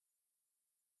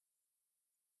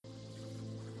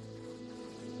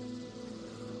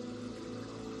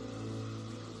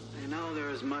know there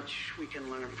is much we can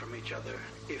learn from each other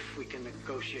if we can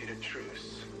negotiate a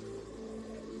truce.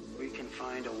 We can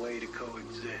find a way to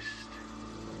coexist.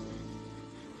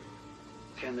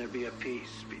 Can there be a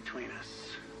peace between us?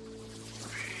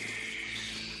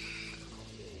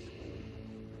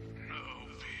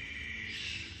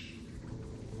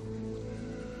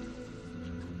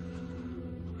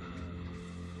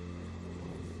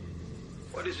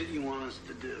 What is it you want us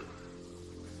to do?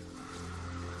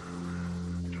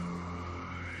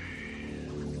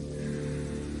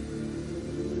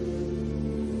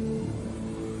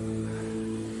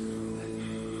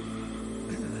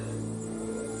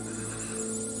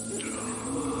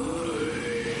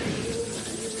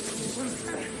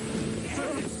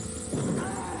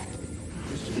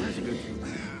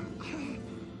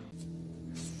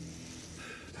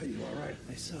 Are you all right?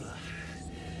 I saw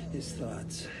his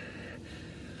thoughts.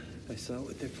 I saw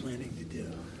what they're planning to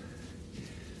do.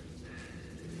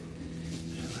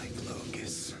 They're like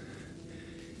locusts.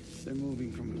 They're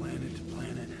moving from planet to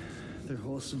planet. Their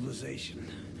whole civilization.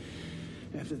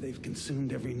 After they've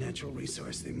consumed every natural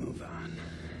resource, they move on.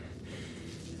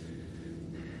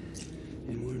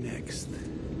 And we're next.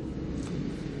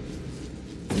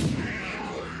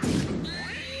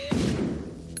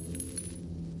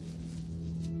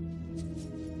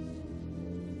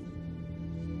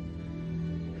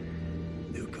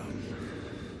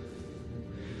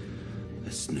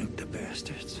 Snoop the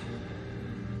bastards.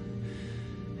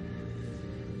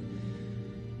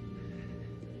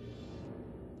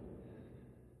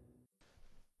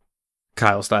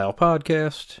 Kyle Style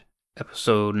Podcast,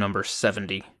 episode number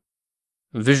 70.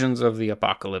 Visions of the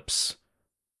Apocalypse,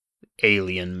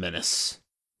 Alien Menace.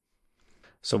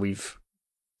 So we've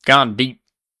gone deep,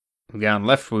 we've gone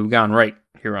left, we've gone right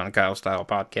here on the Kyle Style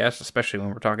Podcast, especially when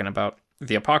we're talking about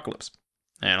the apocalypse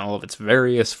and all of its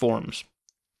various forms.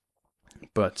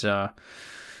 But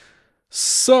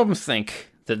some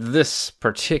think that this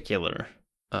particular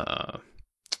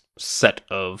set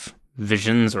of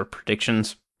visions or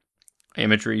predictions,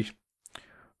 imagery,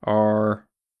 are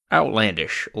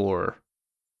outlandish or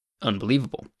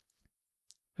unbelievable.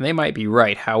 And they might be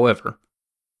right, however,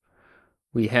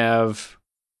 I'm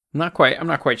not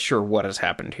quite sure what has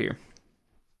happened here.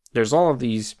 There's all of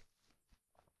these,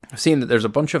 I've seen that there's a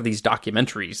bunch of these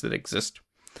documentaries that exist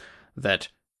that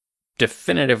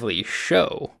definitively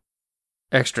show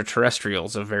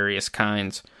extraterrestrials of various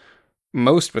kinds,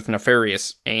 most with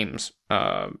nefarious aims,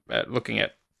 at looking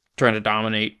at trying to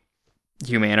dominate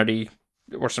humanity,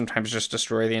 or sometimes just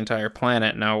destroy the entire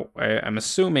planet. Now, I'm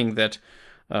assuming that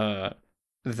that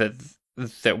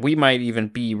we might even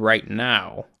be right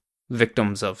now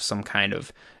victims of some kind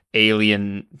of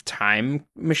alien time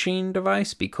machine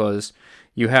device, because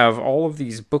you have all of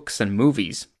these books and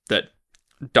movies that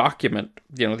document,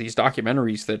 these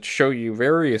documentaries that show you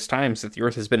various times that the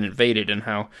Earth has been invaded and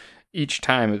how each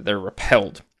time they're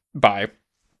repelled by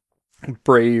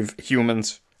brave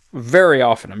humans, very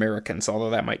often Americans,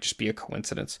 although that might just be a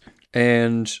coincidence.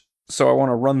 And so I want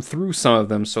to run through some of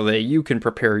them so that you can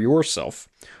prepare yourself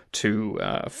to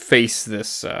face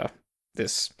this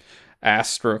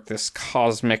asteroid, this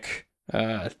cosmic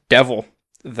devil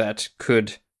that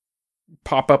could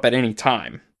pop up at any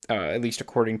time, at least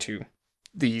according to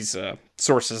these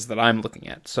sources that I'm looking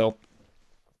at. So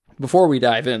before we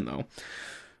dive in, though,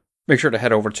 make sure to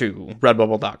head over to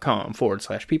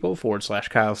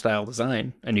redbubble.com/people/Kyle Style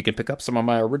Design, and you can pick up some of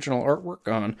my original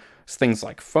artwork on things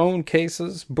like phone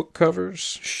cases, book covers,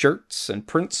 shirts, and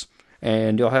prints,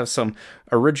 and you'll have some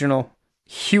original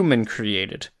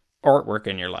human-created artwork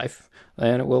in your life,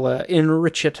 and it will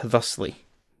enrich it thusly.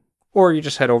 Or you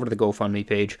just head over to the GoFundMe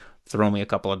page, throw me a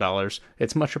couple of dollars.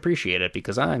 It's much appreciated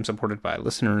because I'm supported by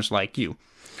listeners like you.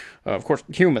 Of course,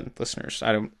 human listeners.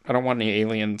 I don't want any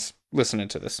aliens listening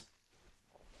to this.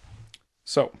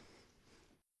 So,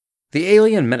 the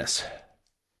Alien Menace.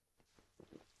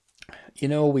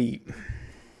 We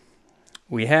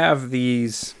have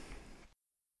these.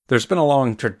 There's been a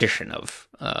long tradition of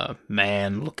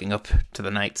man looking up to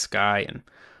the night sky in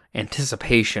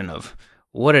anticipation of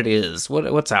what it is,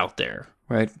 what's out there,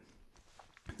 right?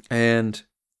 And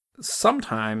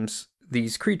sometimes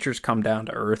these creatures come down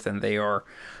to Earth and they are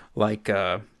like,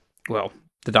 the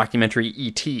documentary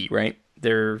E.T., right?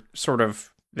 They're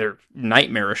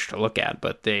nightmarish to look at,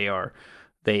 but they are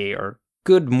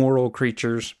good moral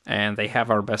creatures, and they have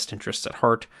our best interests at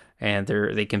heart, and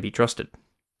they can be trusted.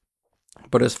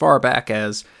 But as far back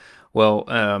as,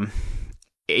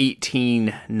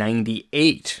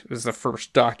 1898 was the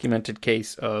first documented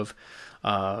case of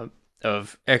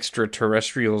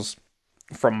extraterrestrials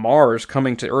from Mars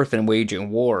coming to Earth and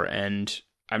waging war. And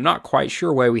I'm not quite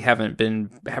sure why we haven't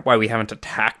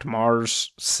attacked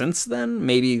Mars since then.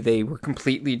 Maybe they were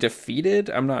completely defeated.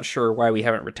 I'm not sure why we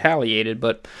haven't retaliated,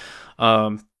 but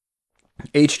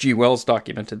H.G. Wells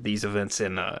documented these events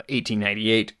in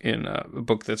 1898 in a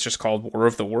book that's just called War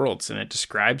of the Worlds, and it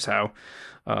describes how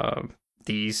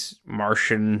these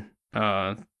Martian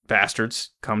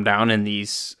bastards come down in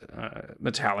these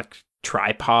metallic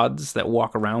tripods that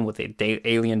walk around with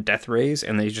alien death rays,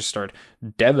 and they just start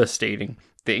devastating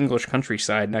the English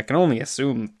countryside, and I can only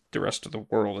assume the rest of the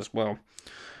world as well.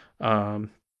 And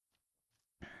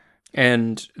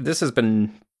this has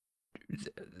been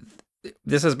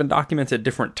documented at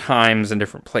different times and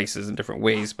different places in different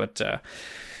ways, but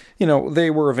they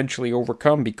were eventually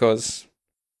overcome because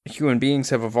human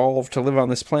beings have evolved to live on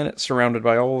this planet surrounded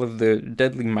by all of the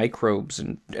deadly microbes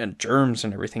and germs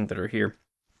and everything that are here.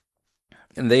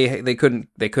 And they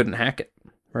couldn't hack it,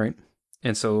 right?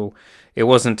 And so it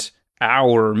wasn't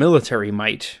our military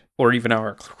might or even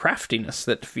our craftiness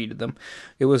that defeated them.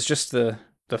 It was just the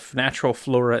natural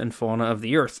flora and fauna of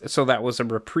the earth. So that was a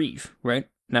reprieve, right?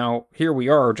 Now, here we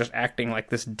are just acting like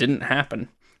this didn't happen,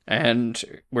 and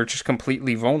we're just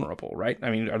completely vulnerable, right? I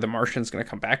mean, are the Martians going to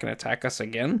come back and attack us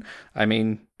again? I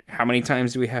mean, how many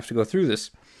times do we have to go through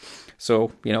this?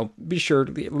 So, be sure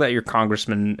to let your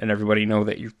congressman and everybody know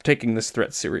that you're taking this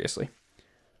threat seriously.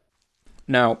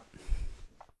 Now,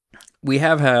 we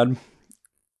have had,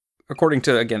 according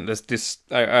to, again,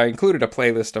 I included a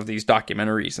playlist of these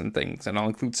documentaries and things, and I'll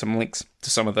include some links to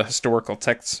some of the historical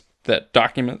texts that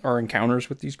document our encounters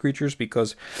with these creatures,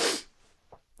 because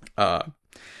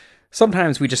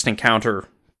sometimes we just encounter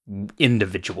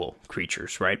individual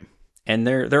creatures, right? And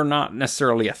they're not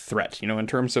necessarily a threat, in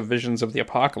terms of visions of the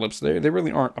apocalypse. They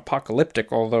really aren't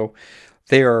apocalyptic, although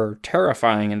they are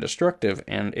terrifying and destructive.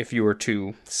 And if you were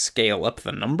to scale up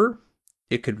the number,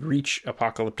 it could reach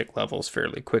apocalyptic levels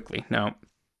fairly quickly. Now,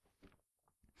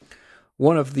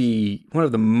 one of the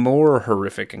more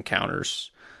horrific encounters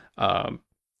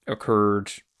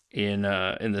occurred in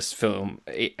this film,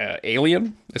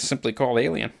 Alien. It's simply called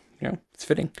Alien. It's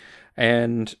fitting.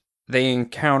 And they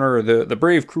encounter the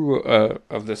brave crew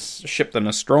of this ship, the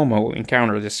Nostromo,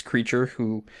 encounter this creature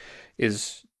who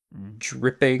is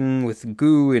dripping with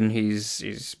goo, and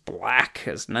he's black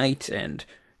as night, and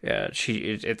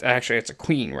it's a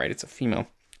queen, right? It's a female.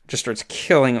 Just starts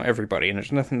killing everybody, and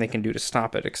there's nothing they can do to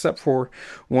stop it except for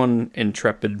one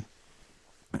intrepid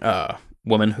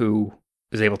woman who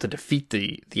is able to defeat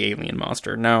the alien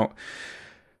monster. Now,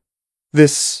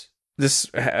 this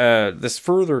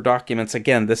further documents,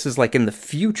 again, this is like in the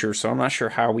future, so I'm not sure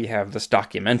how we have this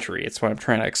documentary. It's what I'm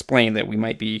trying to explain, that we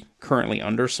might be currently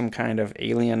under some kind of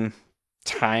alien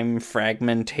time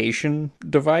fragmentation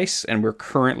device, and we're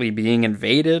currently being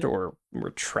invaded, or we're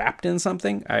trapped in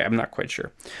something. I'm not quite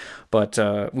sure. But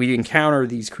we encounter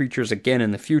these creatures again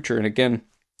in the future, and again,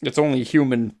 it's only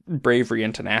human bravery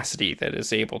and tenacity that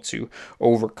is able to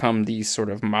overcome these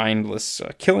sort of mindless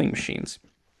killing machines.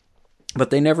 But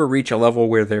they never reach a level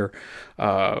where they're,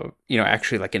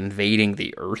 actually like invading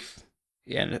the Earth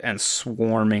and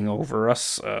swarming over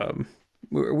us.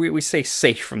 We stay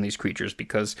safe from these creatures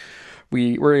because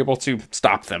we're able to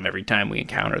stop them every time we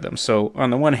encounter them. So on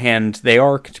the one hand, they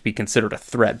are to be considered a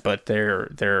threat, but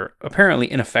they're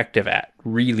apparently ineffective at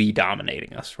really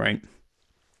dominating us, right?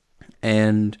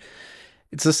 And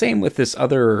it's the same with this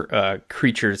other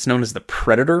creature. It's known as the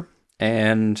Predator,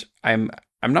 and I'm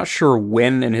not sure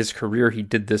when in his career he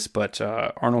did this, but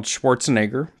Arnold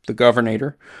Schwarzenegger, the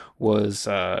Governator, was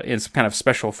in some kind of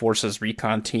special forces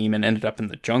recon team and ended up in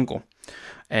the jungle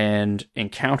and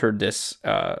encountered this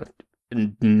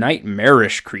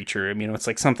nightmarish creature. I mean, it's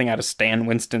like something out of Stan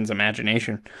Winston's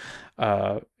imagination.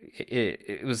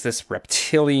 It was this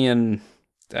reptilian,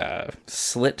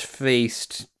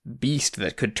 slit-faced beast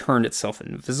that could turn itself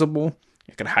invisible.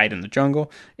 It could hide in the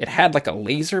jungle. It had like a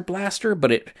laser blaster,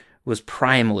 but it was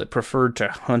primal. It preferred to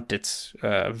hunt its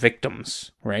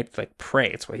victims, right? Like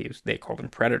prey. It's why they called him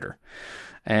Predator.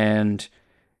 And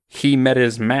he met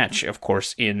his match, of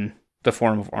course, in the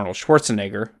form of Arnold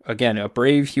Schwarzenegger. Again, a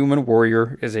brave human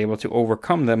warrior is able to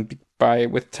overcome them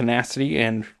with tenacity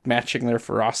and matching their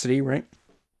ferocity, right?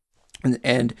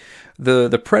 And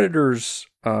the Predators,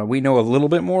 we know a little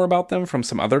bit more about them from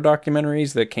some other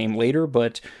documentaries that came later,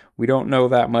 but we don't know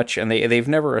that much, and they've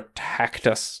never attacked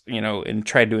us, and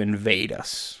tried to invade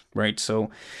us, right?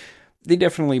 So they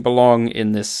definitely belong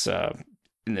in this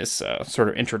sort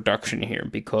of introduction here,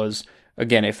 because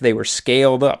again, if they were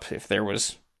scaled up, if there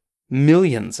was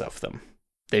millions of them,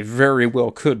 they very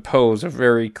well could pose a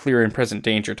very clear and present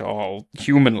danger to all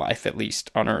human life, at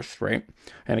least on Earth, right?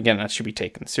 And again, that should be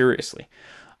taken seriously.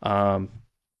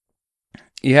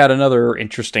 You had another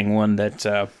interesting one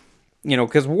that,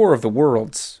 because War of the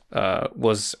Worlds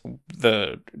was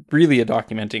really a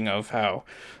documenting of how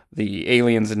the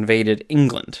aliens invaded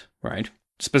England, right?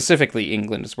 Specifically,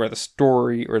 England is where the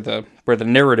story or where the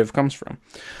narrative comes from.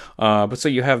 But so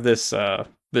you have this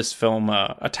film,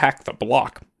 Attack the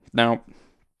Block. Now,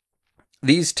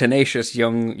 these tenacious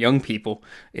young people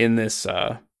in this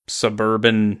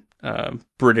suburban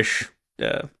British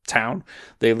town,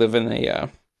 they live in a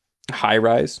high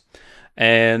rise,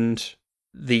 and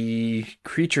the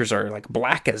creatures are like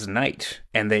black as night,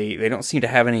 and they don't seem to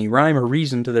have any rhyme or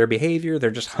reason to their behavior. They're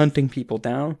just hunting people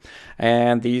down,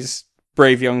 and these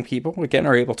brave young people again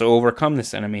are able to overcome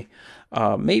this enemy,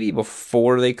 maybe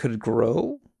before they could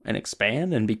grow and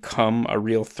expand and become a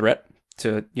real threat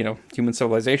to human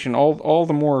civilization. All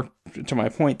the more to my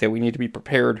point that we need to be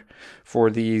prepared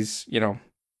for these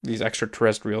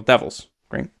extraterrestrial devils,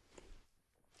 right?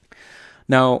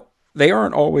 Now, they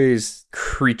aren't always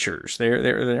creatures.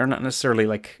 They're not necessarily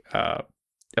like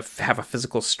have a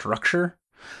physical structure.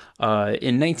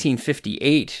 In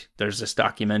 1958, there's this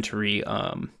documentary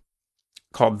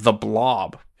called The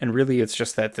Blob, and really it's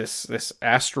just that this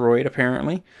asteroid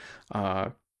apparently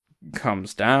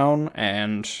comes down,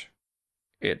 and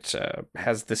it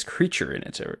has this creature in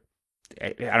it.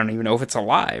 I don't even know if it's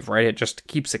alive, right? It just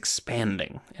keeps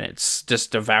expanding, and it's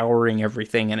just devouring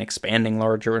everything and expanding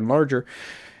larger and larger.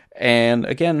 And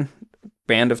again,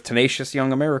 band of tenacious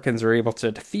young Americans are able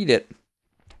to defeat it.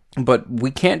 But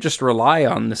we can't just rely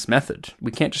on this method.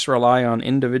 We can't just rely on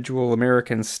individual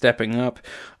Americans stepping up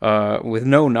with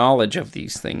no knowledge of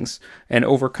these things and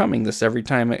overcoming this every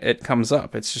time it comes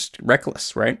up. It's just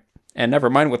reckless, right? And never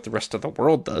mind what the rest of the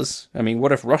world does. I mean,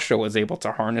 what if Russia was able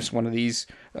to harness one of these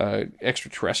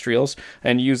extraterrestrials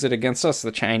and use it against us,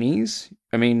 the Chinese?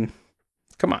 I mean,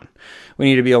 come on. We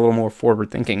need to be a little more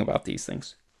forward thinking about these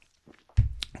things.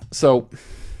 So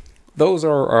those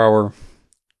are our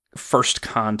first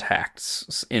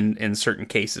contacts in certain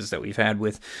cases that we've had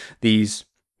with these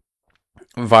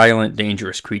violent,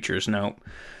 dangerous creatures. Now,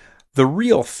 the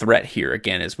real threat here,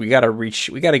 again, is we got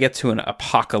to get to an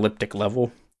apocalyptic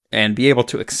level and be able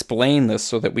to explain this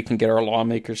so that we can get our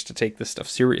lawmakers to take this stuff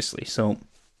seriously. So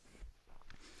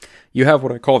you have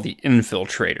what I call the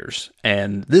infiltrators,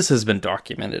 and this has been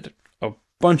documented a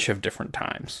bunch of different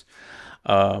times.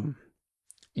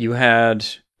 You had,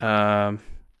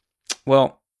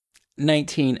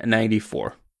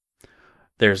 1994.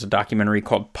 There's a documentary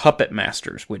called Puppet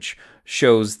Masters, which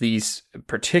shows these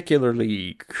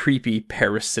particularly creepy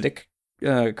parasitic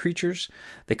creatures.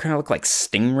 They kind of look like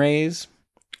stingrays,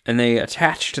 and they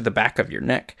attach to the back of your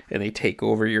neck, and they take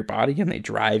over your body, and they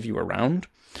drive you around.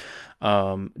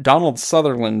 Donald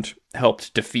Sutherland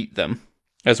helped defeat them,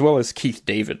 as well as Keith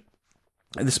David.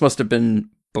 This must have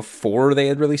been before they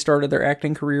had really started their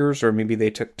acting careers, or maybe they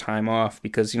took time off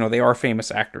because, they are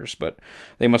famous actors, but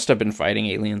they must have been fighting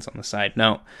aliens on the side.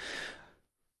 Now,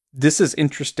 this is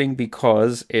interesting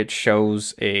because it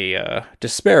shows a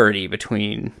disparity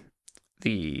between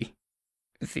the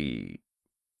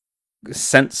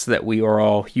sense that we are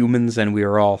all humans and we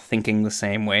are all thinking the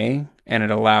same way, and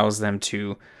it allows them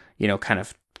to, kind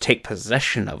of take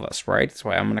possession of us, right? That's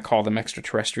why I'm going to call them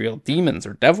extraterrestrial demons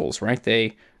or devils, right?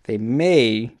 They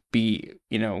may be,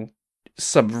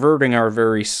 subverting our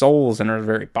very souls and our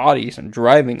very bodies and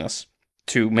driving us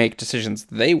to make decisions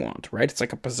they want, right? It's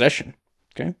like a possession,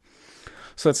 okay?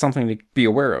 So that's something to be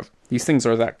aware of. These things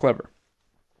are that clever.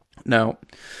 Now,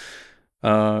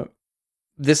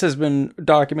 this has been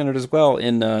documented as well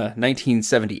in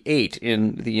 1978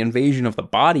 in The Invasion of the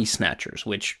Body Snatchers,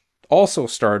 which also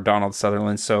starred Donald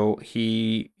Sutherland, so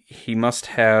he must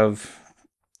have...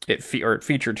 It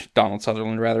featured Donald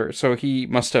Sutherland, rather, so he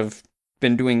must have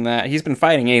been doing that. He's been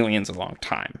fighting aliens a long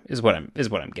time, is what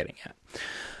I'm getting at.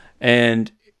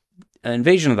 And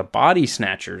Invasion of the Body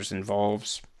Snatchers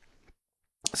involves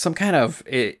some kind of...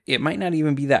 It might not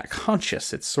even be that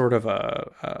conscious. It's sort of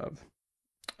a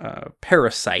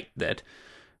parasite that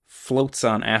floats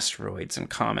on asteroids and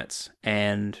comets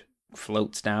and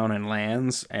floats down and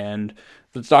lands, and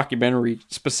the documentary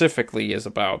specifically is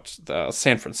about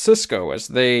San Francisco as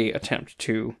they attempt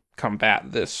to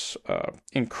combat this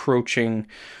encroaching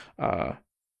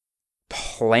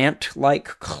plant-like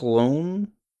clone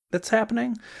that's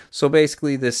happening. So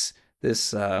basically this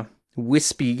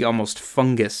wispy, almost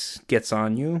fungus gets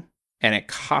on you, and it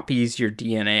copies your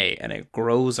DNA, and it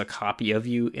grows a copy of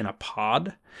you in a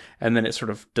pod, and then it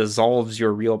sort of dissolves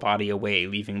your real body away,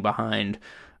 leaving behind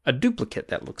a duplicate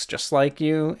that looks just like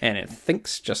you, and it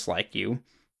thinks just like you,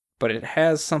 but it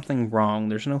has something wrong.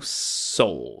 There's no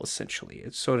soul, essentially.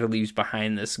 It sort of leaves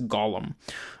behind this golem,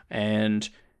 and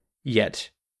yet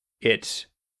it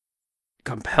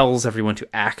compels everyone to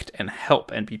act and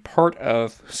help and be part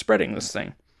of spreading this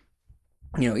thing.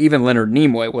 Even Leonard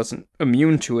Nimoy wasn't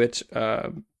immune to it,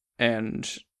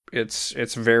 and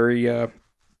it's very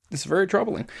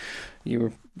troubling.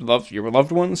 Your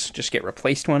loved ones just get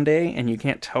replaced one day, and you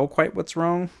can't tell quite what's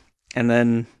wrong, and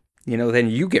then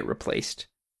you get replaced,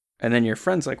 and then your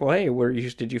friend's like, well, hey,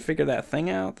 did you figure that thing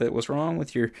out that was wrong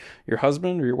with your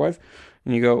husband or your wife?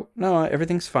 And you go, no,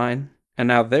 everything's fine. And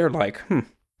now they're like,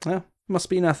 well, must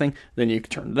be nothing. Then you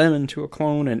turn them into a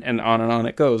clone, and on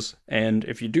it goes. And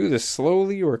if you do this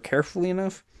slowly or carefully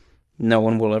enough, no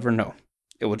one will ever know.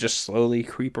 It will just slowly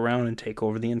creep around and take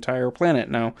over the entire planet.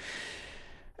 Now,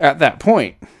 at that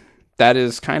point, that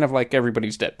is kind of like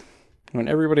everybody's dead. When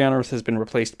everybody on Earth has been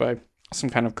replaced by some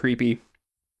kind of creepy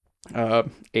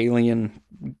alien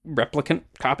replicant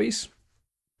copies,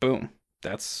 boom.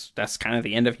 That's kind of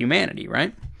the end of humanity,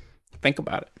 right? Think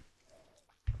about it.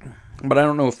 But I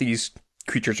don't know if these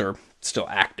creatures are still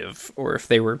active or if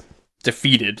they were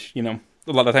defeated. A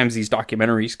lot of times these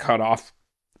documentaries cut off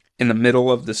in the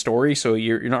middle of the story, so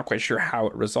you're not quite sure how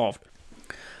it resolved.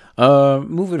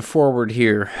 Moving forward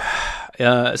here,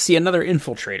 see another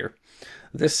infiltrator.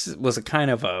 This was a kind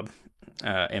of a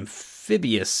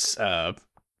amphibious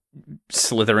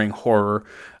slithering horror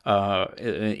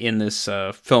in this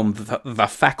film, The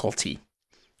Faculty.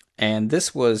 And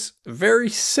this was very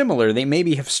similar. They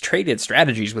maybe have traded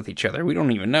strategies with each other. We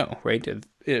don't even know, right?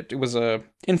 It was a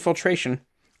infiltration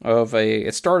of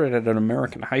it started at an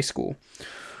American high school.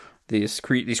 These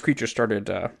creatures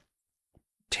started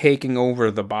taking over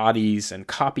the bodies and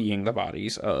copying the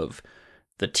bodies of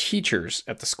the teachers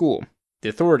at the school, the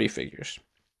authority figures,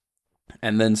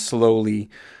 and then slowly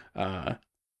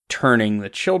turning the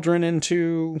children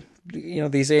into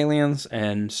these aliens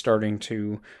and starting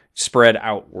to spread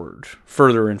outward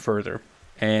further and further.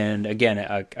 And again,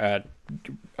 a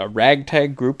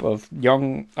ragtag group of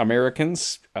young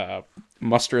Americans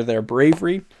muster their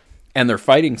bravery and their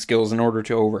fighting skills in order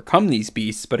to overcome these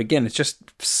beasts. But again, it's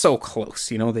just so close.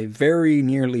 They very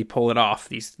nearly pull it off,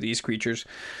 these creatures.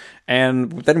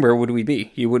 And then where would we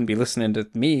be? You wouldn't be listening to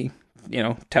me,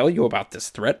 tell you about this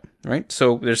threat, right?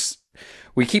 So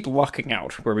we keep lucking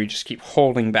out where we just keep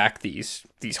holding back these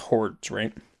hordes,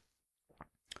 right?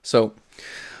 So,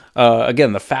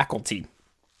 again, The Faculty.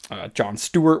 Jon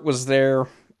Stewart was there.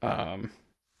 The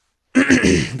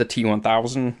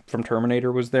T-1000 from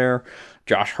Terminator was there.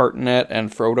 Josh Hartnett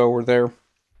and Frodo were there.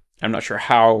 I'm not sure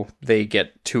how they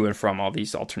get to and from all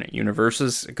these alternate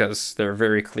universes, because they're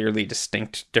very clearly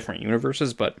distinct different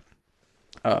universes, but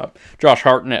Josh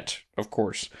Hartnett, of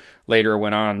course, later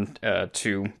went on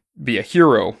to be a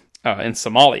hero in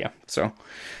Somalia. So,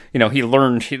 he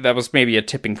learned, that was maybe a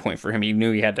tipping point for him. He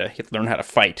knew he had to learn how to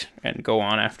fight and go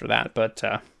on after that, but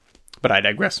I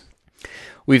digress.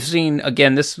 We've seen,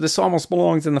 again, this almost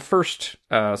belongs in the first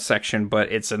section,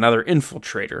 but it's another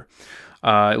infiltrator.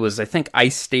 It was, I think,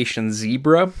 Ice Station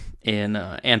Zebra in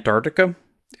Antarctica,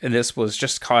 and this was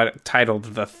just titled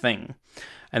The Thing.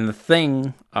 And The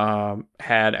Thing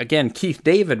had, again, Keith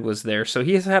David was there, so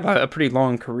he has had a pretty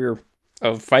long career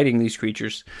of fighting these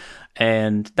creatures,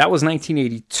 and that was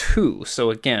 1982. So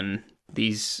again,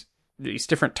 these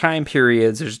different time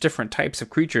periods, there's different types of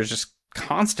creatures just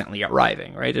constantly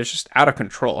arriving, right? It's just out of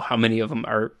control how many of them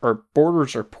are. Our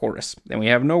borders are porous, and we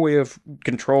have no way of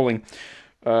controlling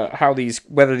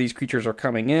whether these creatures are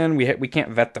coming in. We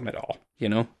can't vet them at all.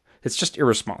 It's just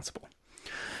irresponsible.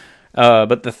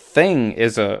 But The Thing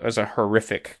is a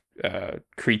horrific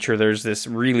creature. There's this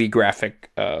really graphic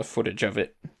footage of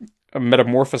it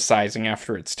metamorphosizing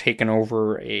after it's taken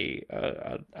over a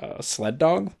sled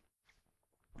dog.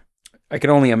 I can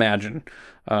only imagine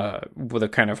what a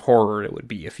kind of horror it would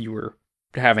be if you were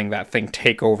having that thing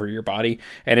take over your body,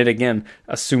 and it again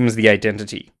assumes the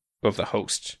identity of the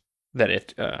host that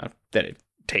it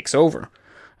takes over.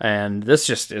 And this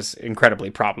just is incredibly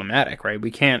problematic, right?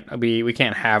 We can't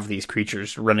have these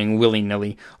creatures running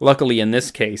willy-nilly. Luckily, in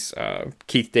this case,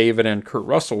 Keith David and Kurt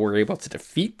Russell were able to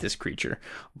defeat this creature.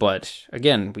 But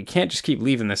again, we can't just keep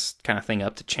leaving this kind of thing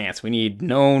up to chance. We need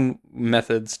known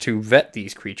methods to vet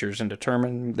these creatures and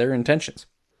determine their intentions.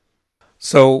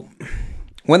 So,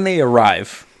 when they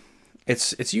arrive,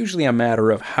 it's usually a matter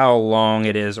of how long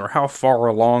it is or how far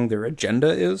along their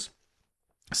agenda is.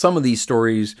 Some of these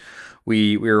stories,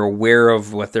 we're aware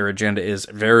of what their agenda is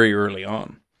very early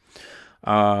on.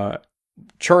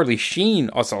 Charlie Sheen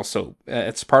is also,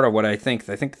 it's part of what I think.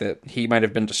 I think that he might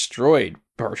have been destroyed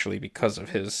partially because of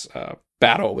his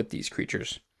battle with these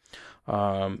creatures. In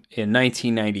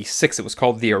 1996, it was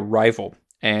called The Arrival,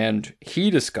 and he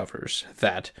discovers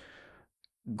that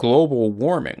global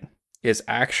warming is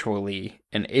actually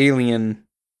an alien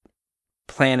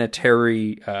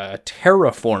planetary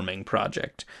terraforming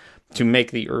project to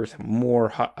make the Earth more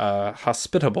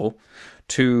hospitable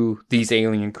to these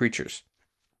alien creatures.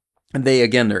 And they're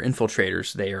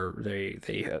infiltrators.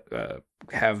 They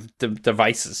have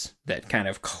devices that kind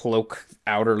of cloak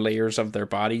outer layers of their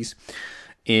bodies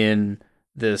in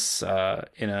this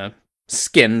in a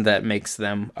skin that makes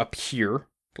them appear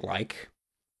like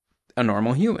a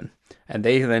normal human. And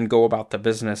they then go about the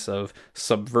business of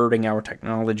subverting our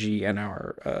technology and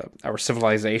our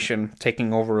civilization,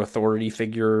 taking over authority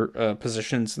figure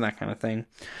positions and that kind of thing.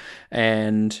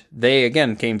 And they,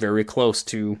 again, came very close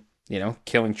to,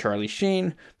 killing Charlie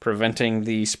Sheen, preventing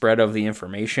the spread of the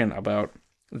information about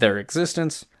their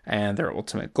existence and their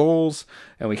ultimate goals.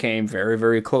 And we came very,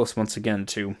 very close, once again,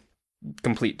 to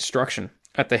complete destruction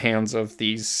at the hands of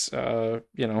these,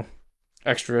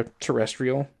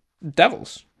 extraterrestrial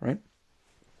devils, right?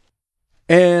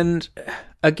 And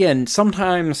again,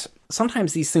 sometimes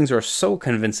these things are so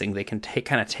convincing they can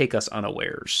kind of take us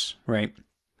unawares, right?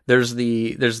 There's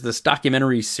this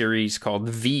documentary series called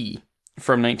V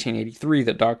from 1983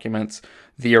 that documents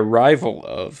the arrival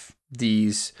of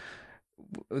these.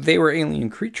 They were alien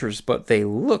creatures, but they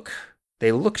looked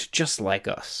just like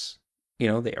us.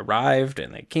 They arrived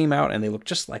and they came out and they looked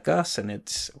just like us, and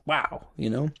it's wow,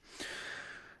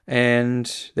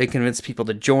 And they convince people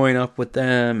to join up with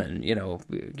them and,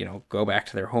 go back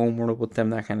to their home world with them,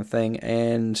 that kind of thing.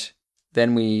 And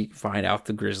then we find out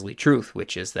the grisly truth,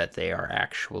 which is that they are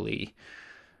actually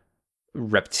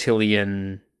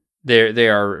reptilian. They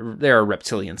are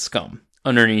reptilian scum.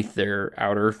 Underneath their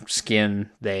outer skin,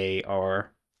 they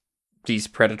are these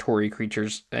predatory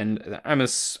creatures. And I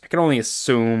can only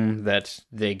assume that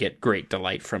they get great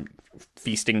delight from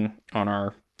feasting on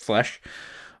our flesh.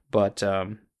 But,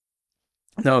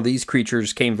 no, these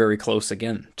creatures came very close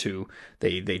again to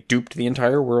they duped the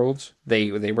entire world.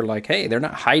 They were like, hey, they're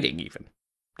not hiding even.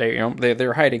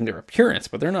 They're hiding their appearance,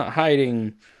 but they're not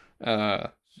hiding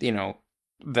that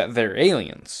they're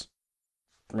aliens,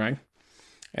 right?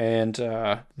 And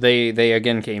they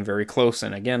again came very close,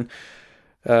 and again,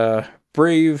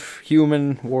 brave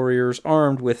human warriors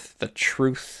armed with the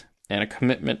truth and a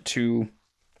commitment to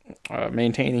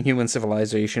maintaining human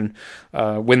civilization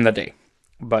win the day.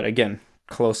 But again,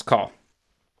 close call.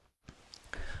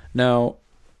 Now,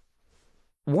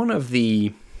 one of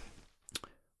the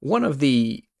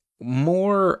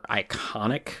more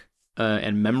iconic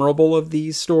and memorable of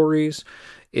these stories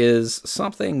is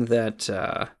something that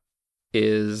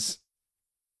it's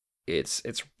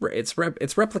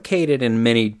replicated in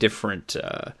many different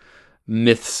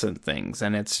myths and things,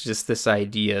 and it's just this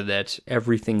idea that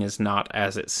everything is not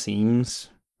as it seems,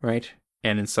 right?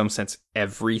 And in some sense,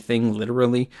 everything,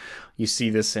 literally. You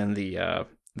see this in the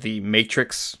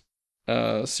Matrix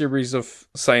series of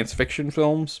science fiction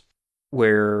films,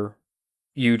 where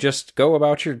you just go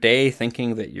about your day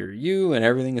thinking that you're you, and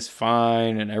everything is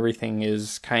fine, and everything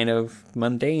is kind of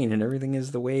mundane, and everything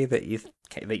is the way that you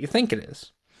think it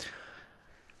is.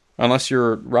 Unless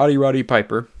you're Roddy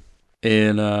Piper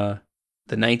in the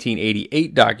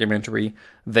 1988 documentary,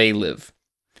 They Live.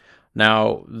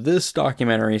 Now, this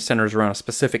documentary centers around a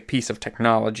specific piece of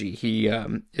technology. He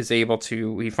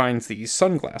finds these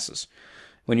sunglasses.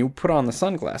 When you put on the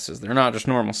sunglasses, they're not just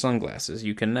normal sunglasses.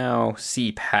 You can now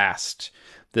see past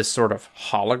this sort of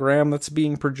hologram that's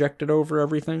being projected over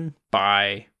everything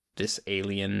by this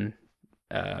alien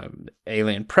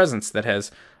presence that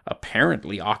has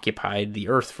apparently occupied the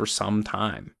Earth for some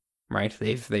time, right?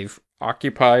 They've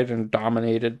occupied and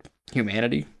dominated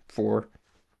humanity for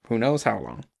who knows how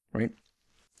long. Right?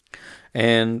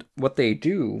 And what they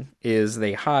do is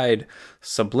they hide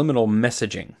subliminal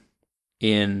messaging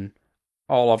in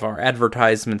all of our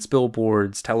advertisements,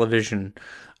 billboards, television.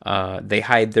 They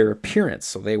hide their appearance,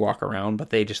 so they walk around, but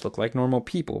they just look like normal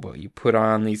people. But you put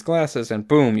on these glasses, and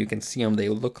boom, you can see them. They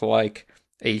look like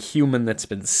a human that's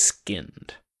been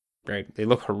skinned, right? They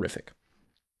look horrific,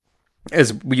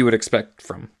 as you would expect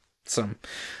from some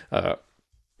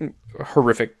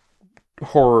horrific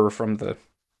horror from the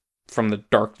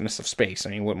darkness of space.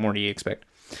 I mean, what more do you expect?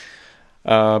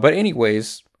 But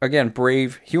anyways, again,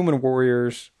 brave human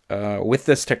warriors with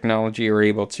this technology are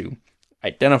able to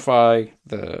identify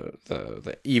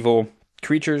the evil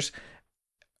creatures.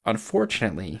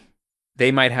 Unfortunately,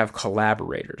 they might have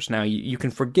collaborators. Now, you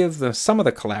can forgive some of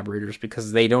the collaborators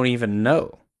because they don't even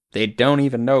know. They don't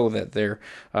even know that they're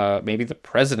maybe the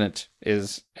president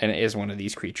is one of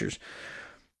these creatures.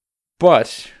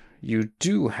 But you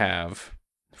do have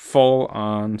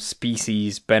full-on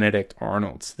species Benedict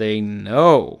Arnolds. They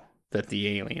know that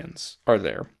the aliens are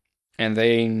there. and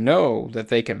they know that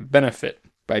they can benefit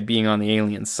by being on the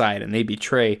alien side, and they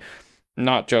betray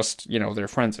not just, their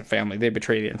friends and family, they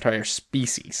betray the entire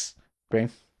species,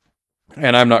 okay?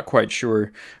 And I'm not quite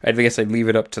sure, I guess I'd leave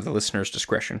it up to the listener's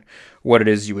discretion, what it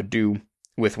is you would do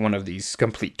with one of these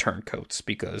complete turncoats,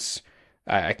 because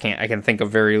I can think of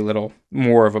very little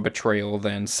more of a betrayal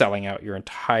than selling out your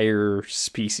entire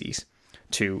species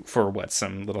for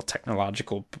some little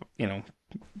technological,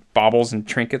 baubles and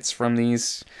trinkets from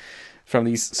these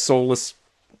soulless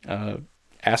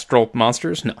astral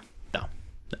monsters. No.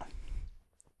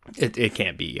 It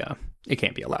can't be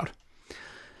allowed.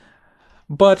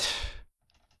 But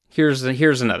here's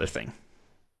another thing.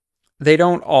 They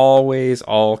don't always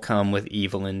all come with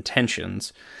evil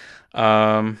intentions.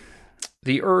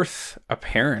 The Earth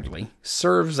apparently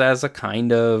serves as a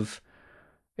kind of,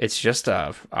 it's just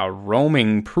a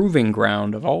roaming proving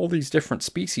ground of all these different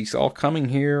species all coming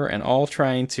here and all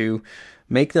trying to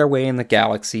make their way in the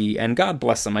galaxy. And God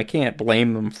bless them, I can't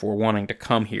blame them for wanting to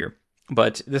come here.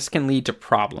 But this can lead to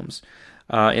problems.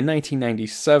 In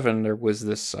 1997, there was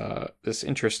this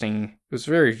interesting, it was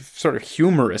very sort of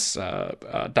humorous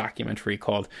documentary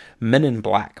called Men in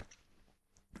Black.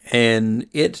 And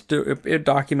it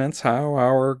documents how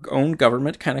our own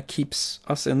government kind of keeps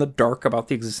us in the dark about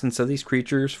the existence of these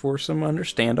creatures for some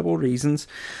understandable reasons.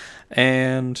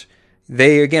 And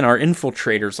they, again, are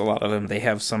infiltrators, a lot of them. They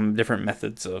have some different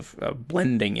methods of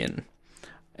blending in.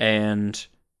 And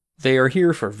they are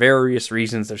here for various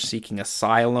reasons. They're seeking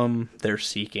asylum. They're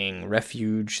seeking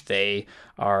refuge. They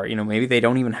are, maybe they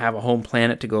don't even have a home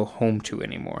planet to go home to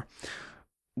anymore.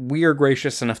 We are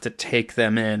gracious enough to take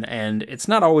them in, and it's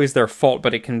not always their fault,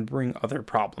 but it can bring other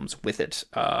problems with it.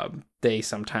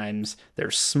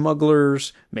 There's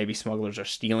smugglers. Maybe smugglers are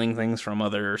stealing things from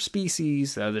other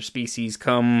species. The other species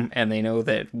come, and they know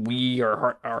that we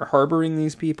are harboring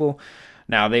these people.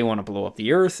 Now they want to blow up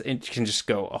the Earth. It can just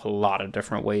go a lot of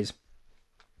different ways.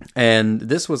 And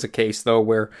this was a case, though,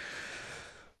 where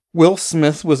Will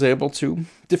Smith was able to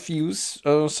diffuse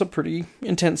some pretty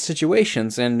intense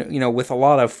situations. And, with a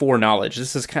lot of foreknowledge,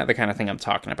 this is kind of the kind of thing I'm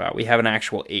talking about. We have an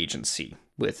actual agency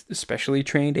with specially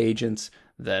trained agents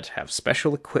that have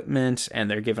special equipment, and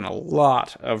they're given a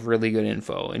lot of really good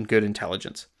info and good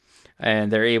intelligence.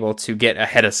 And they're able to get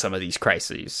ahead of some of these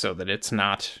crises so that it's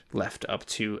not left up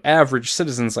to average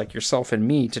citizens like yourself and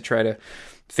me to try to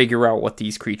figure out what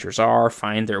these creatures are,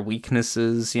 find their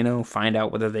weaknesses, find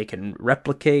out whether they can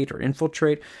replicate or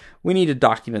infiltrate. We need to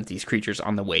document these creatures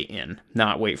on the way in,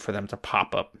 not wait for them to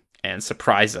pop up and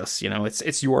surprise us.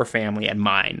 It's your family and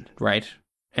mine, right?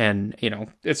 And,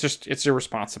 it's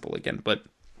irresponsible again, but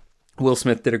Will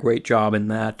Smith did a great job in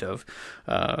that of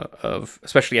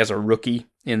especially as a rookie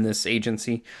in this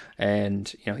agency,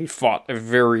 and he fought a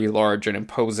very large and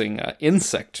imposing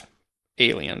insect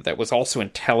alien that was also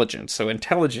intelligent. So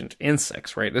intelligent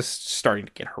insects, right? This is starting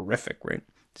to get horrific, right?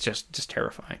 It's just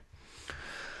terrifying.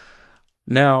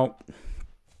 Now,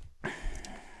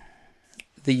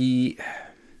 the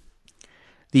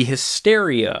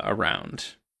hysteria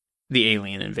around the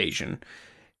alien invasion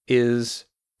is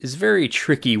very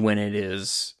tricky when it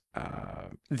is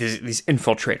these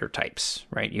infiltrator types,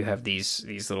 right? You have these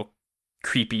little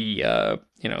creepy,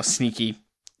 sneaky,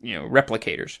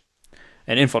 replicators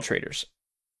and infiltrators.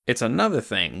 It's another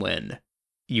thing when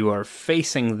you are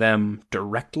facing them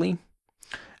directly,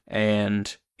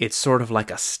 and it's sort of like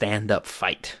a stand-up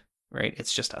fight, right?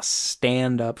 It's just a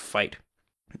stand-up fight.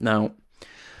 Now,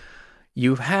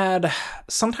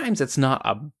 sometimes it's not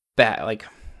a bad,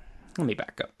 let me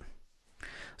back up.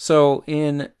 So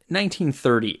in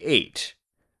 1938,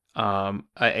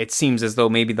 it seems as though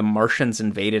maybe the Martians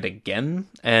invaded again,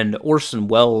 and Orson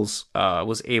Welles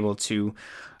was able to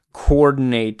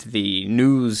coordinate the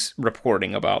news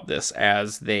reporting about this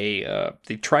as the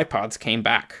tripods came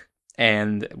back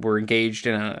and were engaged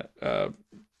in a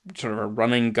sort of a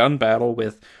running gun battle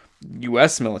with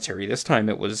U.S. military. This time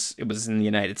it was in the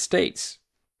United States,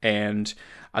 and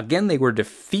again they were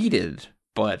defeated,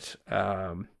 but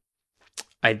how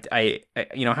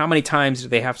many times do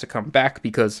they have to come back?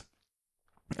 Because,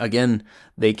 again,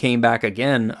 they came back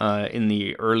again in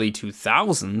the early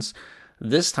 2000s.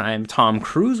 This time, Tom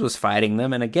Cruise was fighting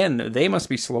them, and again, they must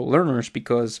be slow learners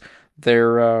because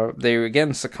they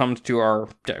again succumbed to our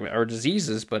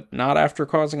diseases, but not after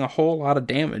causing a whole lot of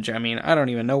damage. I mean, I don't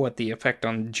even know what the effect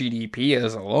on GDP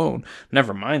is alone.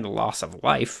 Never mind the loss of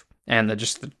life and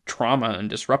the trauma and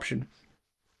disruption.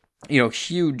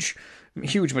 Huge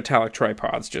metallic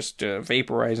tripods just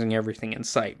vaporizing everything in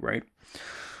sight, right?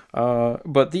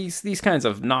 But these kinds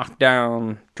of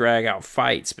knockdown, drag out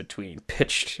fights between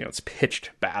pitched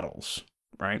battles,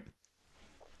 right?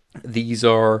 These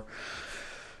are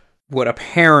what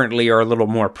apparently are a little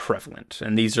more prevalent,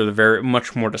 and these are the very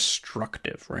much more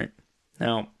destructive, right?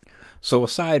 Now, so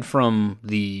aside from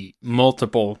the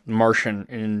multiple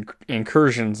Martian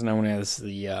incursions known as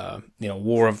the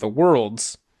War of the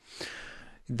Worlds,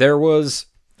 there was,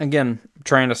 again,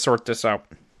 trying to sort this out.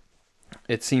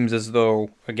 It seems as though,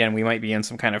 again, we might be in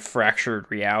some kind of fractured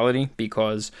reality,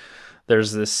 because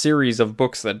there's this series of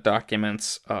books that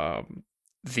documents an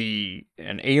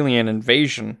alien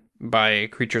invasion by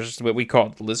creatures what we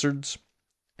call lizards,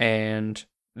 and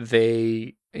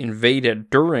they invaded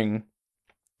during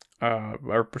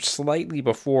or slightly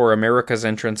before America's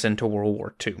entrance into World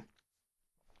War II.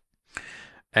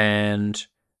 And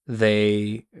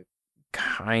they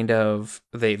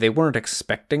they weren't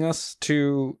expecting us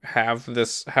to have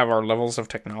our levels of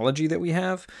technology that we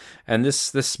have. And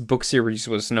this book series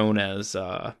was known as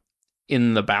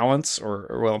In the Balance,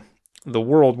 or the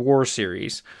World War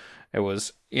series. It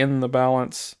was In the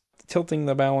Balance, Tilting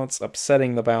the Balance,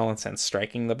 Upsetting the Balance, and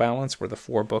Striking the Balance were the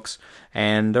 4 books.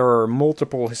 And there are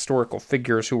multiple historical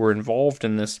figures who were involved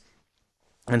in this.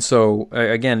 And so,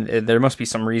 again, there must be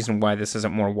some reason why this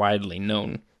isn't more widely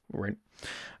known, right?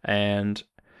 And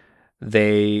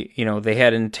they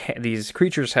had these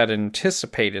creatures had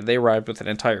anticipated, they arrived with an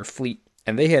entire fleet,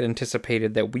 and they had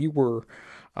anticipated that we were,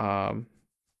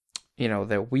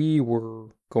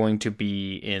 going to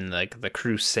be in like the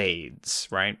Crusades,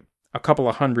 right? A couple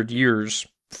of hundred years.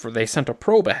 They sent a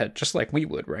probe ahead, just like we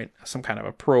would, right? Some kind of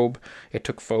a probe. It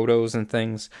took photos and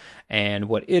things, and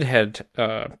what it had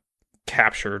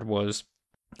captured was,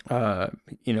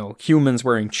 humans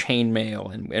wearing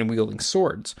chainmail and wielding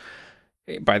swords.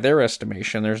 By their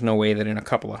estimation, there's no way that in a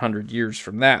couple of hundred years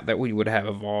from that we would have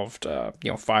evolved,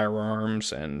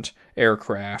 firearms and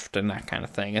aircraft and that kind of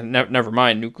thing, and never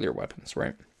mind nuclear weapons,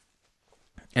 right?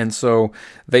 And so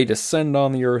they descend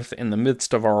on the Earth in the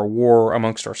midst of our war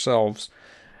amongst ourselves,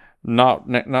 not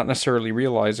necessarily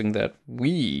realizing that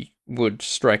we would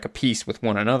strike a peace with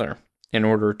one another in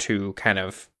order to kind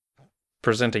of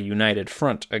present a united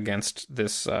front against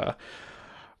this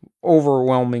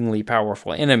overwhelmingly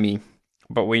powerful enemy.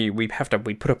 But we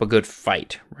put up a good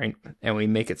fight, right? And we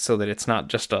make it so that it's not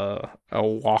just a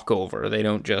walkover. They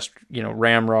don't just,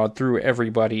 ramrod through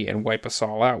everybody and wipe us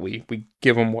all out. We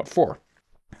give them what for.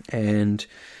 And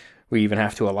we even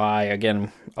have to ally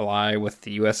with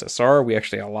the USSR. We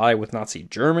actually ally with Nazi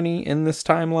Germany in this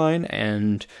timeline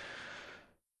and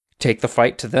take the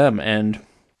fight to them. And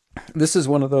this is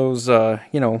one of those,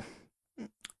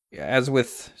 as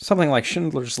with something like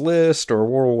Schindler's List or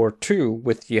World War II,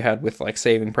 with like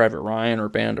Saving Private Ryan or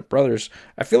Band of Brothers,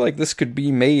 I feel like this could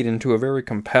be made into a very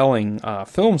compelling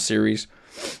film series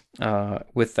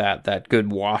with that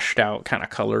good washed out kind of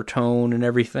color tone and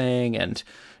everything, and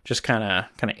just kind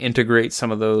of integrate some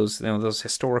of those those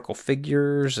historical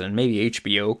figures. And maybe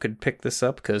HBO could pick this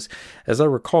up, because as I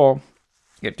recall,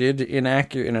 it did in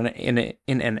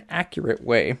an accurate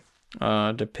way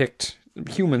depict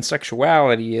human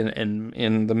sexuality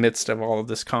in the midst of all of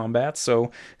this combat.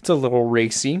 So it's a little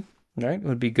racy, right? It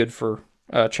would be good for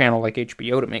a channel like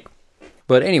HBO to make.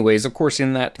 But anyways, of course,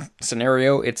 in that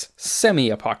scenario, it's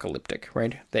semi-apocalyptic,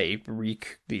 right?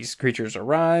 These creatures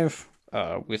arrive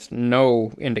with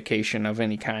no indication of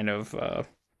any kind of,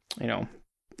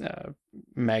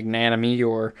 magnanimity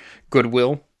or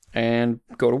goodwill, and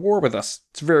go to war with us.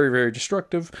 It's very, very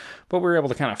destructive, but we're able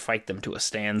to kind of fight them to a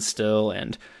standstill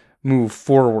and move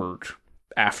forward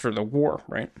after the war,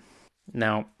 right?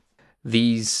 Now,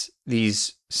 these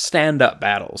stand-up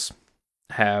battles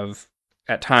have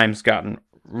at times gotten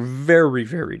very,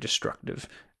 very destructive,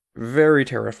 very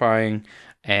terrifying,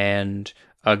 and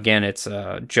again, it's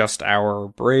just our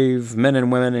brave men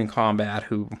and women in combat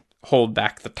who hold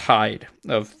back the tide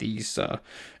of these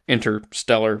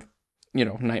interstellar,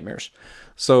 nightmares.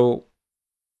 So,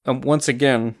 once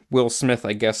again, Will Smith,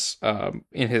 I guess,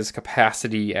 in his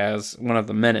capacity as one of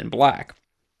the Men in Black,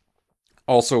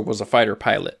 also was a fighter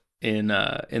pilot in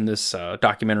this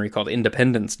documentary called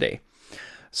Independence Day.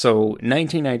 So,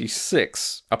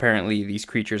 1996, apparently these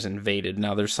creatures invaded.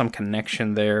 Now, there's some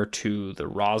connection there to the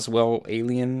Roswell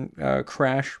alien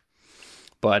crash,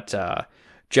 but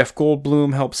Jeff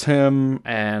Goldblum helps him,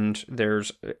 and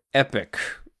there's epic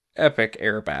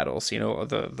air battles.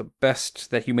 The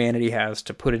best that humanity has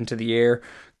to put into the air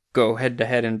go head to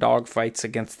head in dogfights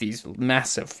against these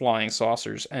massive flying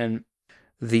saucers. And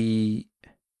the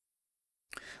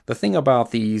thing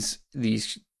about this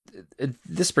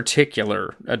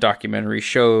particular documentary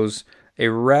shows a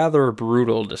rather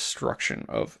brutal destruction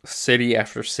of city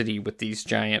after city with these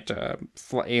giant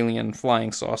alien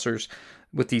flying saucers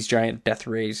with these giant death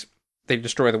rays. They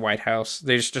destroy the White House.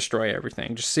 They just destroy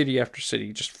everything. Just city after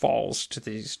city just falls to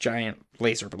these giant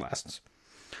laser blasts.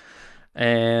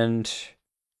 And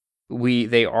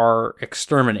they are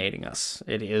exterminating us.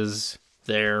 It is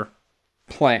their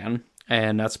plan,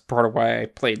 and that's part of why I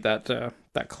played that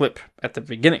clip at the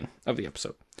beginning of the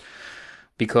episode,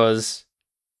 because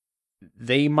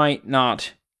they might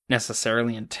not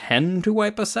necessarily intend to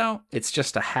wipe us out. It's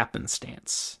just a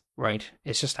happenstance, right?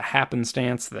 It's just a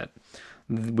happenstance that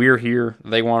we're here,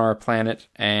 they want our planet,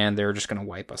 and they're just going to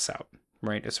wipe us out,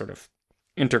 right? It's sort of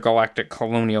intergalactic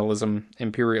colonialism,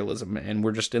 imperialism, and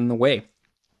we're just in the way.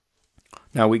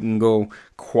 Now, we can go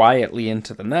quietly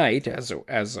into the night, as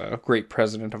a great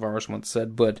president of ours once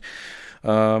said, but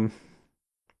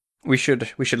we should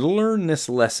learn this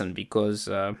lesson, because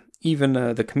even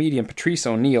the comedian Patrice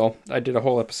O'Neal, I did a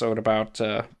whole episode about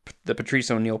the Patrice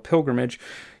O'Neal pilgrimage.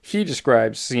 He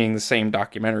describes seeing the same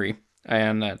documentary,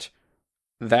 and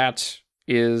that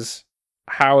is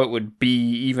how it would be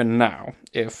even now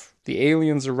if the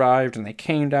aliens arrived and they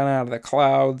came down out of the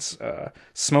clouds,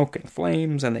 smoke and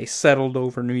flames, and they settled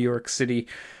over New York City.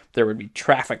 There would be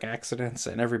traffic accidents,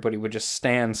 and everybody would just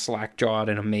stand slack-jawed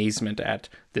in amazement at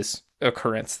this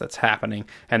occurrence that's happening,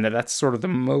 and that's sort of the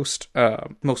most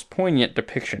poignant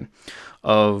depiction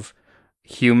of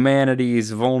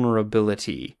humanity's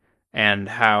vulnerability, and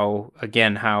how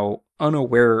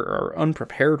unaware or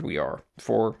unprepared we are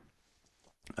for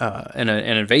an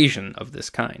invasion of this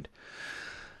kind.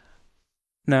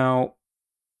 Now,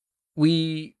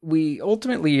 we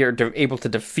ultimately are able to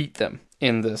defeat them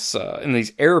in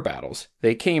these air battles.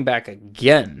 They came back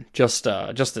again just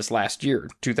this last year,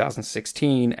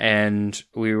 2016, and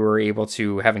we were able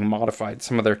to, having modified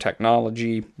some of their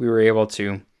technology, we were able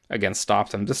to again stop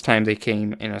them. This time they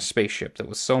came in a spaceship that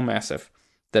was so massive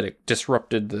that it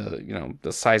disrupted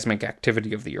the seismic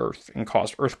activity of the Earth and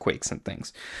caused earthquakes and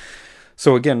things.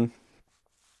 So again,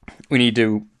 we need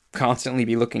to constantly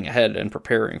be looking ahead and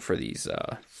preparing for these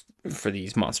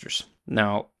monsters.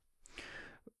 Now,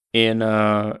 in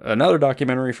another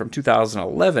documentary from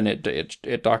 2011,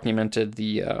 it documented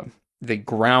the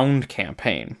ground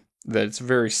campaign. That's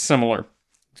very similar.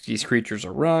 These creatures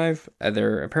arrive,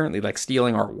 they're apparently like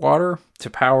stealing our water to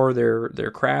power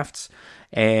their crafts,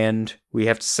 and we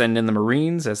have to send in the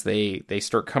Marines as they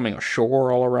start coming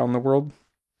ashore all around the world,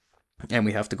 and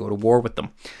we have to go to war with them.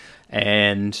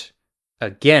 And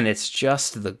again, it's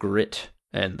just the grit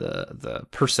and the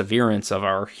perseverance of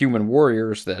our human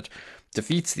warriors that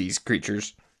defeats these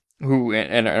creatures, who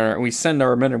and we send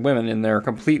our men and women in there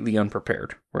completely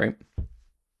unprepared, right?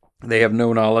 They have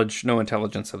no knowledge, no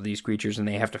intelligence of these creatures, and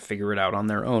they have to figure it out on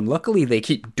their own. Luckily, they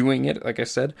keep doing it, like I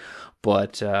said,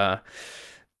 but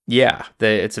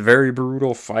it's very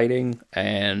brutal fighting,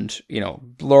 and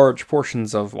large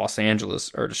portions of Los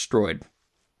Angeles are destroyed.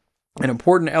 An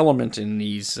important element in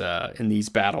these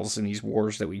battles, in these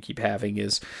wars that we keep having,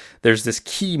 is there's this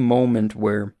key moment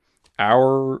where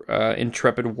our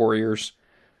intrepid warriors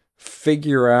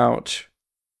figure out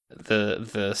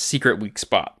the secret weak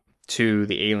spot to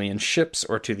the alien ships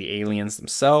or to the aliens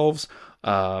themselves,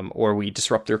 or we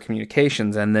disrupt their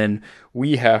communications, and then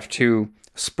we have to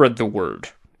spread the word.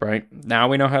 Right? Now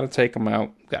we know how to take them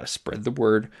out. We've got to spread the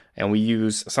word, and we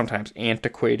use sometimes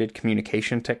antiquated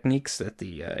communication techniques that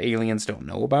the aliens don't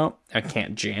know about and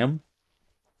can't jam.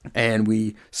 And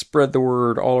we spread the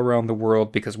word all around the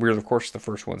world because we're, of course, the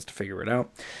first ones to figure it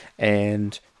out.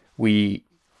 And we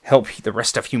help the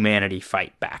rest of humanity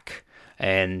fight back.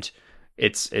 And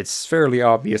it's fairly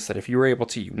obvious that if you were able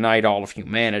to unite all of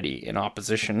humanity in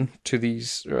opposition to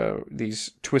these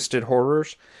twisted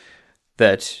horrors,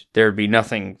 that there'd be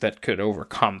nothing that could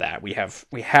overcome that. We have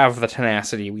the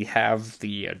tenacity, we have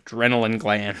the adrenaline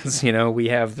glands, we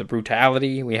have the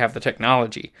brutality, we have the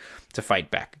technology to fight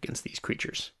back against these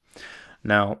creatures.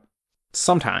 Now,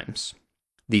 sometimes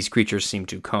these creatures seem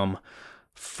to come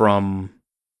from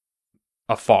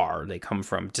afar. They come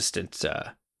from distant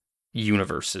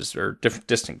universes or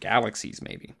distant galaxies,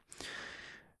 maybe.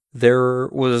 There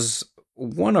was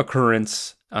one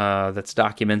occurrence that's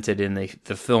documented in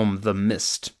the film The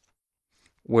Mist,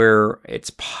 where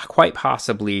it's quite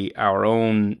possibly our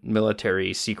own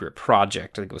military secret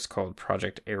project. I think it was called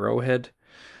Project Arrowhead,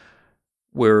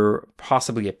 where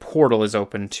possibly a portal is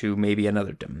open to maybe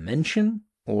another dimension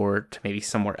or to maybe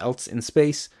somewhere else in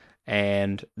space,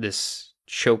 and this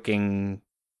choking,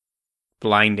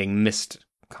 blinding mist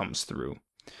comes through.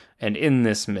 And in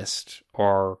this mist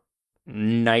are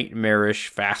nightmarish,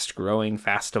 fast-growing,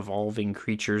 fast-evolving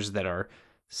creatures that are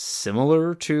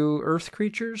similar to Earth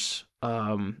creatures.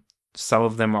 Some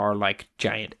of them are like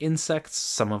giant insects.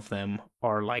 Some of them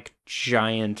are like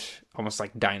giant, almost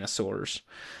like dinosaurs.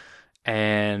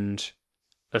 and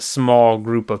a small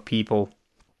group of people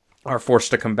are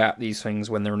forced to combat these things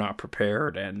when they're not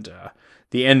prepared, and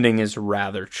the ending is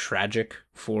rather tragic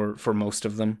for most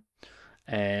of them,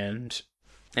 and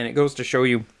it goes to show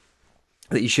you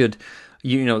that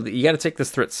you got to take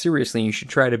this threat seriously, and you should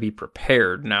try to be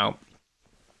prepared. Now,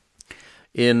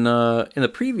 in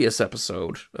the previous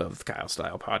episode of the Kyle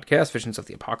Style podcast, Visions of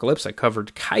the Apocalypse, I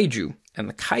covered kaiju, and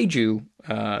the kaiju,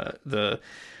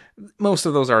 most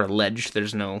of those are alleged.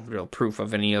 There's no real proof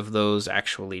of any of those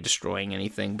actually destroying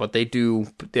anything, but they'll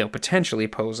potentially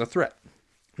pose a threat.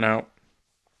 Now,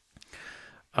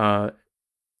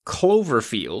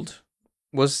 Cloverfield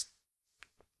was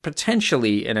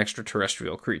potentially an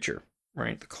extraterrestrial creature,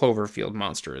 right? The Cloverfield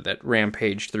monster that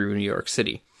rampaged through New York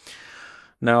City.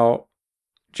 Now,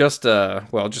 just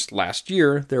last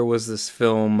year, there was this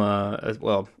film,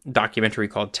 documentary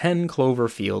called 10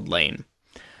 Cloverfield Lane.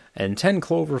 And 10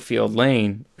 Cloverfield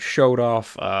Lane showed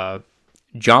off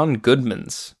John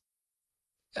Goodman's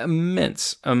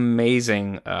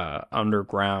amazing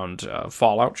underground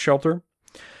fallout shelter.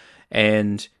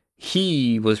 And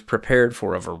he was prepared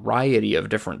for a variety of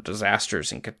different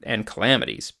disasters and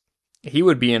calamities. He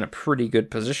would be in a pretty good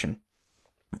position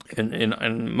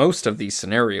in most of these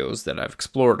scenarios that I've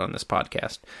explored on this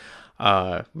podcast.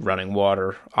 Running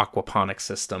water, aquaponic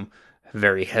system,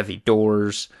 very heavy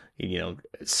doors,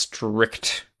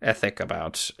 strict ethic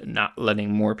about not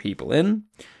letting more people in.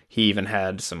 He even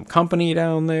had some company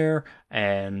down there,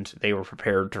 and they were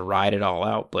prepared to ride it all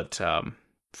out. But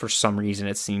for some reason,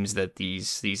 it seems that the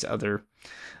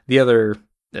other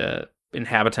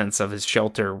inhabitants of his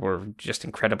shelter were just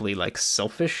incredibly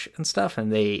selfish and stuff,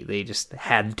 and they just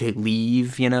had to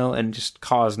leave, and just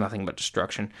cause nothing but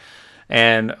destruction.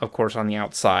 And of course, on the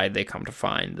outside, they come to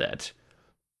find that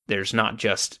there's not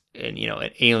just an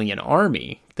alien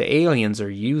army. The aliens are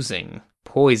using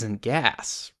poison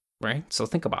gas, right? So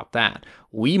think about that.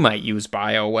 We might use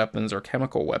bioweapons or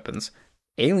chemical weapons.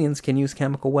 Aliens can use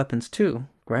chemical weapons too,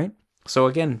 right? So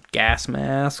again, gas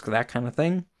mask, that kind of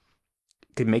thing,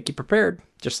 could make you prepared,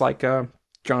 just like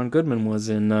John Goodman was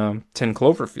in 10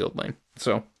 Cloverfield Lane.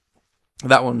 So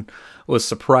that one was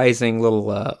surprising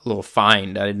little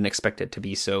find. I didn't expect it to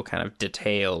be so kind of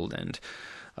detailed and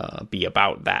be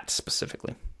about that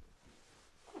specifically.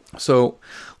 So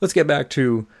let's get back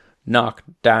to knock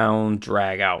down,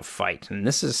 drag out, fight. And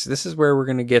this is where we're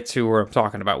going to get to where I'm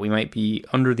talking about. We might be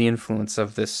under the influence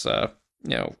of this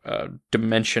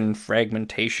dimension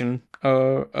fragmentation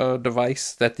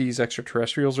device that these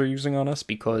extraterrestrials are using on us,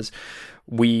 because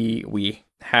we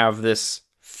have this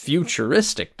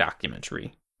futuristic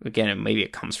documentary. Again, maybe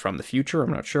it comes from the future,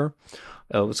 I'm not sure.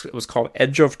 It was called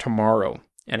Edge of Tomorrow.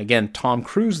 And again, Tom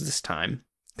Cruise this time,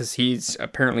 because he's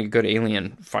apparently a good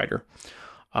alien fighter.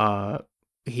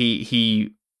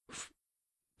 He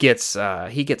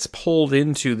gets pulled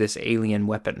into this alien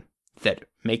weapon that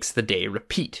makes the day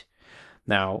repeat.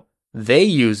 Now, they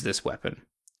use this weapon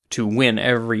to win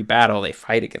every battle they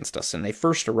fight against us, and they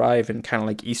first arrive in kind of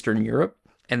like Eastern Europe,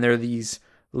 and they're these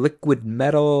liquid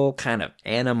metal, kind of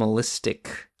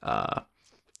animalistic, they're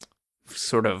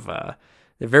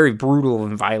very brutal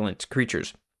and violent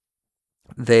creatures.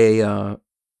 They are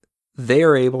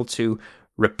able to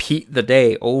repeat the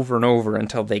day over and over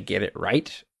until they get it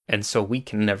right, and so we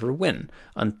can never win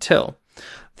until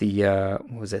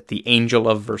the Angel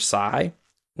of Versailles,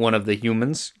 one of the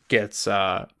humans, gets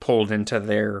pulled into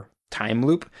their time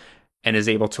loop and is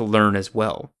able to learn as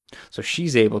well. So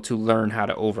she's able to learn how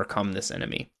to overcome this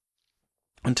enemy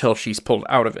until she's pulled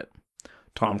out of it.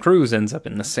 Tom Cruise ends up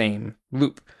in the same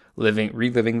loop,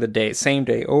 reliving the same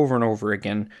day over and over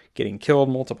again, getting killed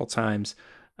multiple times,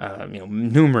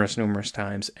 numerous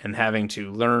times, and having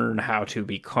to learn how to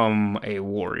become a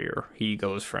warrior. He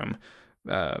goes from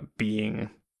being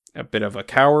a bit of a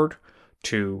coward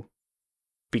to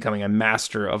becoming a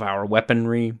master of our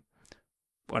weaponry,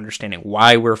 understanding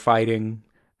why we're fighting,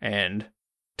 and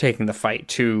taking the fight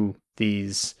to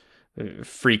these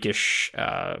freakish,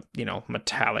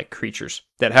 metallic creatures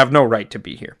that have no right to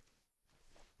be here.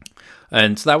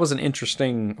 And so that was an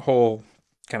interesting whole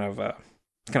kind of a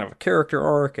character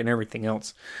arc and everything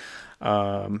else.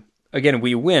 Again,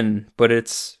 we win, but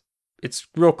it's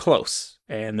real close,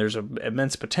 and there's an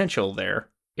immense potential there.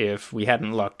 If we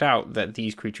hadn't lucked out, that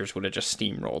these creatures would have just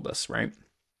steamrolled us, right?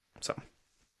 So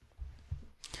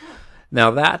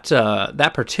now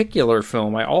that particular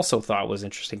film I also thought was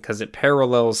interesting because it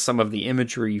parallels some of the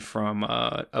imagery from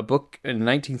a book in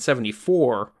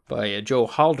 1974 by Joe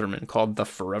Haldeman called The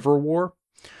Forever War,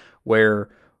 where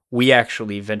we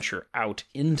actually venture out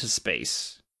into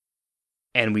space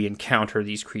and we encounter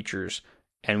these creatures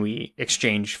and we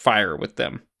exchange fire with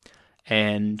them.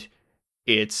 and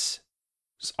it's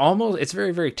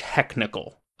very, very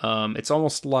technical. Uh, it's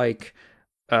almost like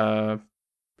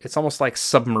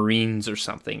submarines or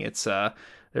something.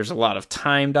 There's a lot of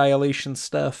time dilation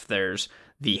stuff. There's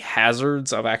the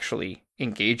hazards of actually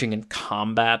engaging in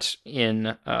combat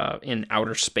in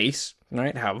outer space,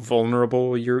 right? How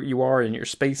vulnerable you are in your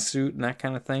spacesuit and that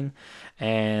kind of thing,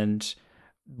 and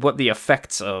what the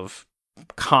effects of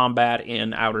combat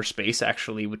in outer space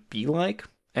actually would be like.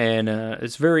 And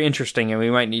it's very interesting, and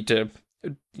we might need to,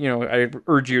 I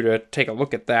urge you to take a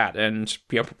look at that and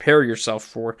prepare yourself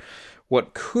for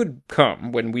what could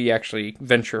come when we actually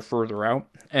venture further out,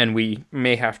 and we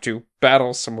may have to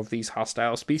battle some of these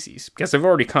hostile species because they've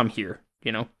already come here.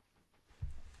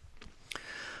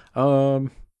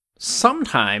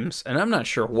 Sometimes, and I'm not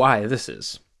sure why this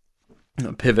is.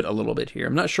 I'll pivot a little bit here.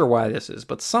 I'm not sure why this is,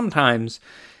 but sometimes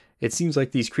it seems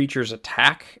like these creatures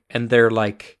attack and they're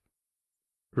like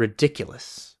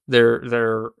ridiculous.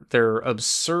 They're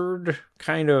absurd,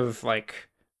 kind of like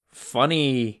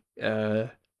funny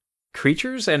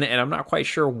creatures, and I'm not quite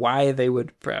sure why they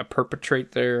would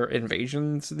perpetrate their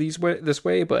invasions this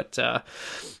way, but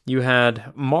you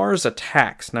had Mars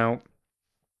attacks. Now,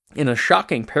 in a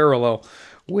shocking parallel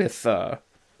with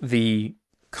the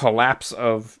collapse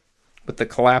of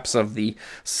the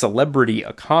celebrity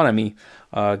economy,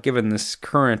 given this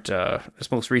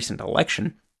most recent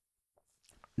election,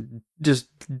 just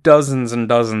dozens and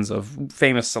dozens of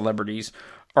famous celebrities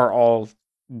are all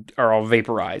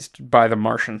vaporized by the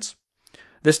Martians.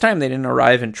 This time they didn't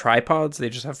arrive in tripods, they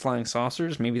just have flying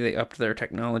saucers. Maybe they upped their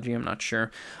technology, I'm not sure.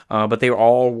 But they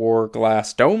all wore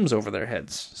glass domes over their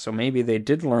heads, so maybe they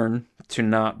did learn to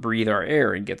not breathe our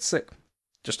air and get sick.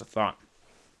 Just a thought.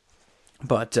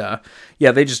 But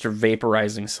they just are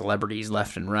vaporizing celebrities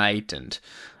left and right, and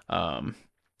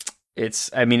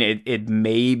it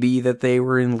may be that they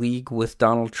were in league with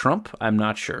Donald Trump. I'm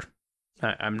not sure.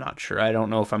 I'm not sure. I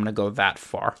don't know if I'm going to go that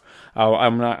far.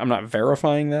 I'm not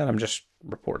verifying that. I'm just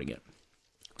reporting it.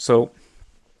 So,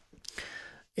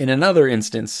 in another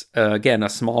instance, again, a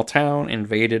small town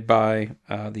invaded by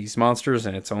these monsters,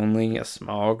 and it's only a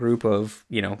small group of,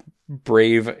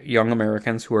 brave young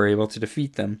Americans who are able to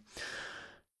defeat them.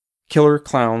 Killer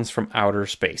clowns from outer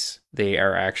space. They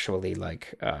are actually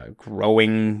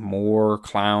growing more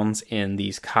clowns in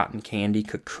these cotton candy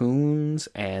cocoons,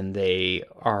 and they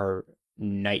are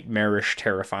nightmarish,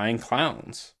 terrifying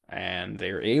clowns, and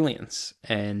they're aliens.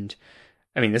 And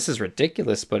this is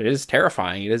ridiculous, but it is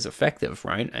terrifying. It is effective,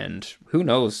 right? And who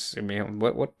knows?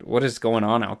 What is going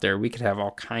on out there? We could have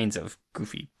all kinds of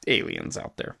goofy aliens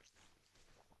out there.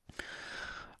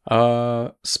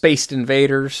 Spaced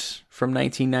Invaders from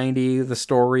 1990, the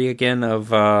story again of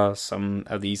some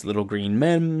of these little green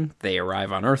men. They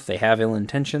arrive on Earth, they have ill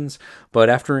intentions, but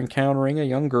after encountering a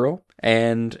young girl,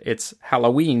 and it's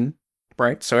Halloween,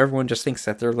 right? So everyone just thinks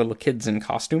that they're little kids in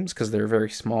costumes because they're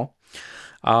very small.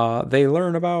 They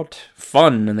learn about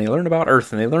fun, and they learn about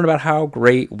Earth, and they learn about how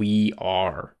great we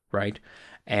are, right?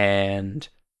 And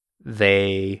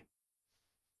they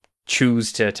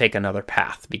choose to take another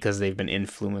path because they've been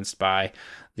influenced by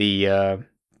the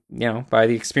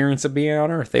experience of being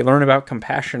on Earth. They learn about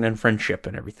compassion and friendship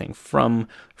and everything from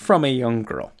a young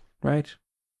girl, right?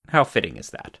 How fitting is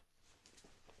that?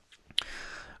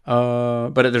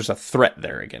 But there's a threat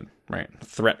there again, right?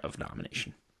 Threat of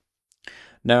domination.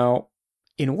 Now,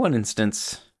 in one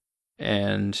instance,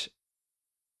 the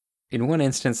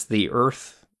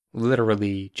Earth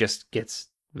literally just gets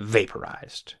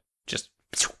vaporized, just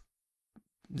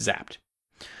zapped.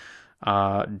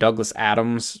 Douglas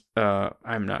Adams,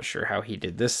 I'm not sure how he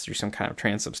did this through some kind of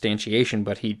transubstantiation,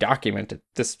 but he documented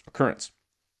this occurrence.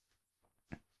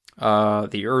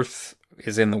 The Earth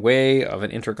is in the way of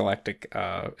an intergalactic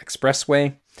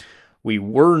expressway. We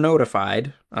were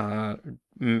notified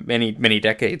many, many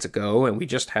decades ago, and we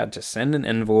just had to send an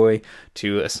envoy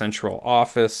to a central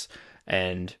office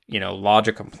and, lodge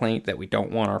a complaint that we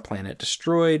don't want our planet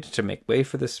destroyed to make way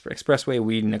for this expressway.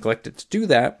 We neglected to do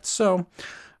that, so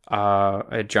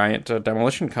a giant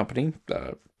demolition company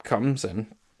comes and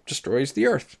destroys the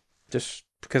Earth. Just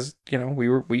because,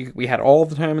 we had all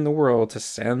the time in the world to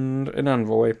send an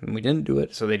envoy, and we didn't do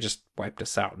it, so they just wiped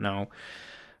us out. Now,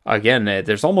 again,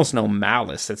 there's almost no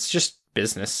malice. It's just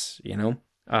business,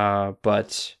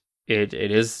 but it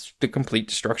is the complete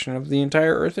destruction of the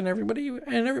entire Earth and everybody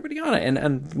on it.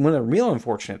 And one of the real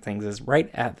unfortunate things is right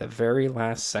at the very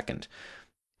last second,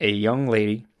 a young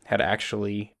lady had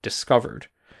actually discovered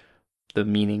the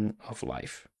meaning of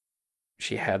life.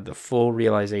 She had the full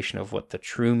realization of what the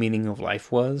true meaning of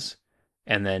life was,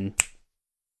 and then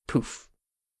poof,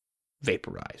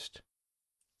 vaporized.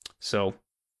 So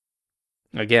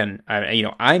Again,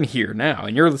 I'm here now,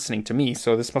 and you're listening to me,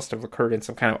 so this must have occurred in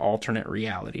some kind of alternate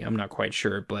reality. I'm not quite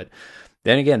sure, but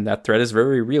then again, that threat is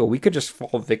very real. We could just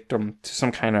fall victim to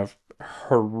some kind of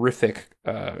horrific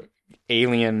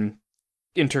alien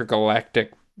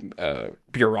intergalactic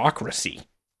bureaucracy,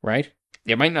 right?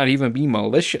 It might not even be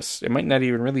malicious. It might not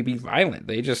even really be violent.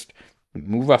 They just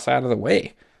move us out of the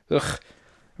way. Ugh,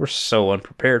 we're so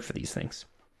unprepared for these things.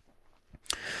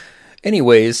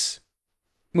 Anyways,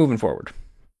 moving forward.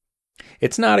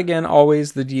 It's not, again,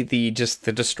 always the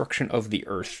destruction of the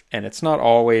Earth, and it's not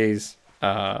always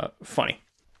funny.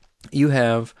 You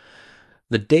have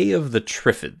the Day of the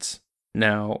Triffids.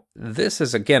 Now, this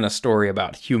is, again, a story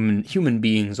about human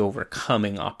beings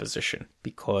overcoming opposition,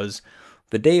 because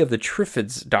the Day of the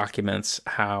Triffids documents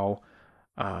how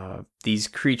these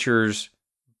creatures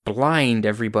blind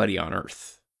everybody on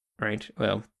Earth, right?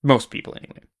 Well, most people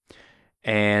anyway.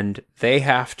 And they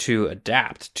have to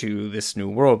adapt to this new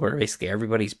world where basically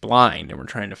everybody's blind, and we're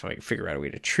trying to figure out a way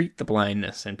to treat the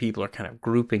blindness, and people are kind of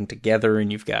grouping together,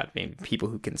 and you've got maybe people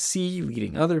who can see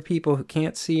leading other people who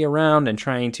can't see around and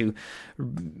trying to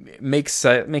make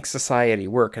society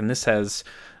work. And this has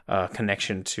a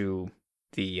connection to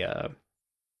the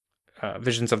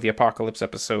Visions of the Apocalypse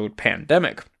episode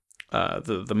Pandemic,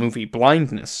 the movie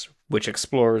Blindness, which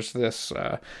explores this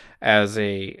as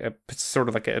a sort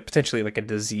of like potentially like a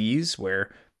disease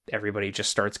where everybody just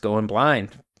starts going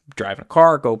blind. Driving a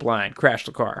car, go blind. Crash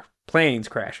the car. Planes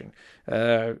crashing.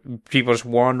 People just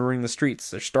wandering the streets.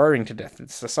 They're starving to death.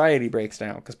 Society breaks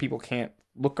down because people can't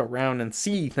look around and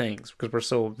see things because we're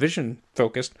so vision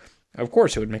focused. Of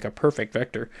course, it would make a perfect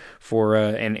vector for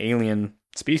an alien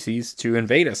species to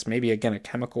invade us. Maybe, again, a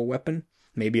chemical weapon.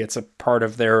 Maybe it's a part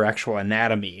of their actual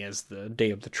anatomy, as the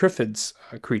Day of the Triffids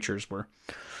creatures were.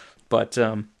 But,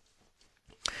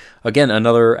 again,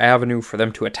 another avenue for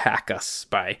them to attack us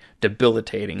by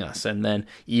debilitating us. And then,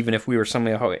 even if we were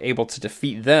somehow able to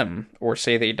defeat them, or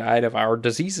say they died of our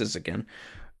diseases again,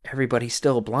 everybody's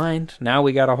still blind. Now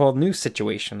we got a whole new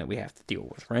situation that we have to deal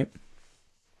with, right?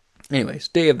 Anyways,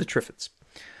 Day of the Triffids.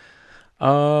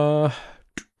 And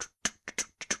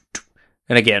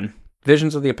again,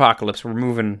 Visions of the Apocalypse, we're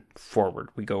moving forward.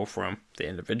 We go from the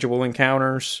individual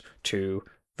encounters to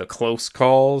the close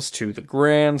calls to the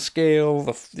grand scale,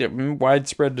 the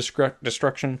widespread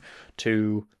destruction,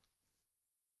 to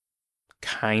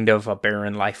kind of a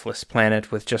barren, lifeless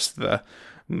planet with just the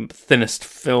thinnest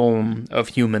film of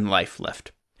human life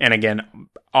left. And again,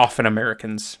 often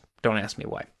Americans. Don't ask me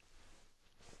why.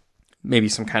 Maybe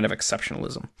some kind of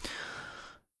exceptionalism.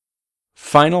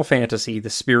 Final Fantasy,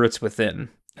 The Spirits Within.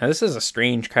 Now, this is a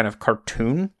strange kind of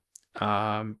cartoon,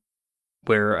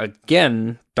 where,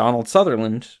 again, Donald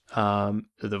Sutherland,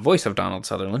 the voice of Donald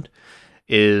Sutherland,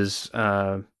 is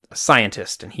a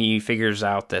scientist, and he figures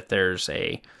out that there's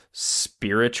a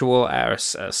spiritual, a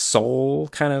soul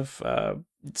kind of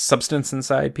substance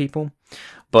inside people.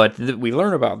 But we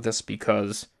learn about this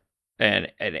because an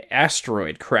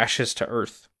asteroid crashes to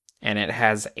Earth, and it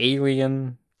has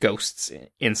alien ghosts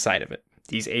inside of it.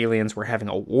 These aliens were having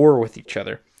a war with each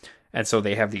other, and so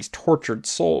they have these tortured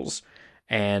souls,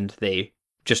 and they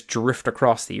just drift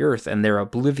across the Earth, and they're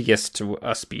oblivious to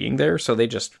us being there, so they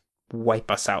just wipe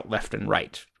us out left and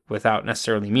right without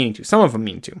necessarily meaning to. Some of them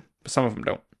mean to, but some of them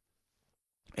don't.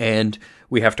 And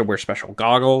we have to wear special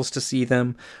goggles to see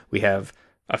them. We have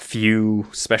a few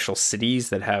special cities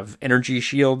that have energy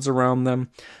shields around them,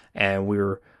 and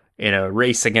we're in a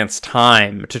race against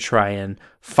time to try and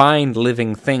find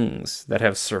living things that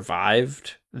have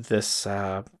survived this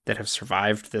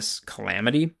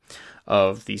calamity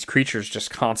of these creatures just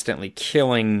constantly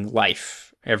killing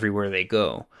life everywhere they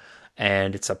go.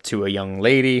 And it's up to a young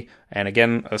lady and,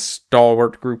 again, a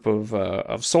stalwart group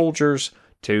of soldiers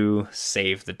to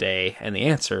save the day. And the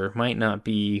answer might not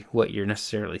be what you're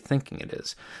necessarily thinking it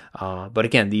is. But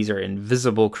again, these are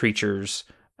invisible creatures,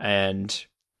 and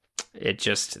it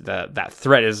just that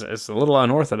threat is a little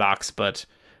unorthodox, but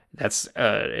that's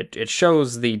it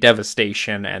shows the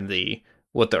devastation and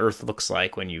what the Earth looks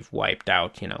like when you've wiped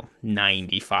out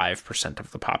 95%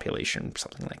 of the population,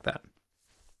 something like that.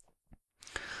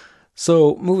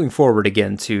 So moving forward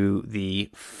again to the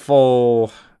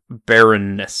full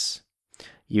barrenness,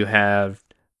 you have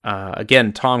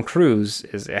again Tom Cruise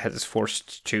is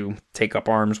forced to take up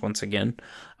arms once again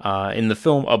in the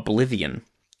film Oblivion.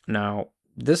 Now,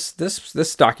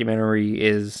 This documentary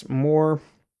is more,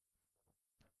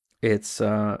 it's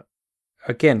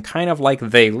again kind of like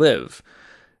They Live.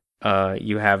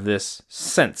 You have this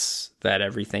sense that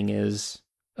everything is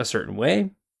a certain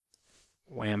way.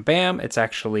 Wham bam, it's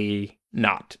actually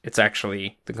not. It's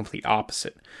actually the complete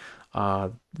opposite.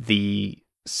 The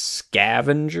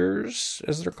scavengers,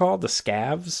 as they're called, the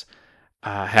scavs,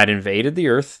 had invaded the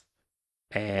Earth,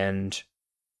 and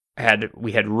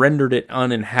we had rendered it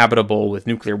uninhabitable with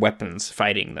nuclear weapons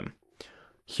fighting them.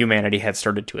 Humanity had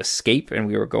started to escape, and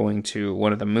we were going to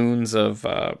one of the moons of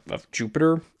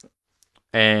Jupiter.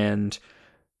 And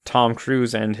Tom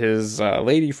Cruise and his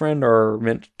lady friend are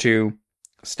meant to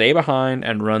stay behind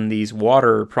and run these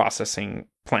water processing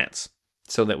plants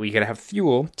so that we could have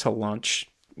fuel to launch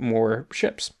more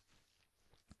ships.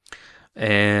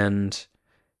 And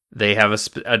they have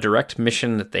a direct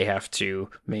mission that they have to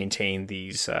maintain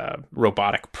these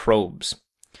robotic probes.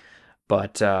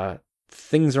 But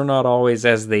things are not always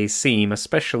as they seem,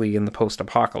 especially in the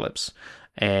post-apocalypse.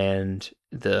 And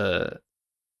the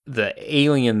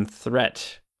alien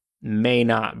threat may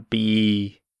not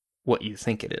be what you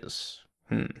think it is.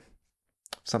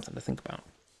 Something to think about.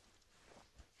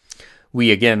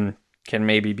 We, again, can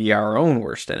maybe be our own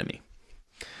worst enemy.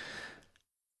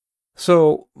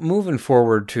 So, moving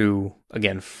forward to,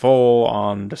 again,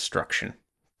 full-on destruction.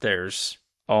 There's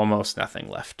almost nothing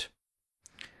left.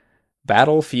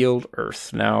 Battlefield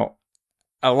Earth. Now,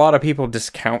 a lot of people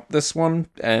discount this one,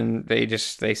 and they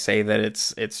say that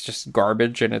it's just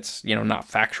garbage, and it's, not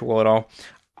factual at all.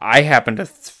 I happen to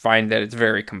find that it's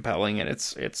very compelling, and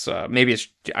it's maybe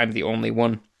I'm the only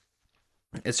one.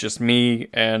 It's just me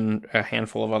and a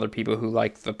handful of other people who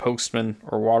like The Postman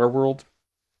or Waterworld.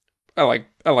 I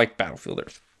like Battlefield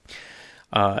Earth.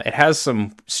 It has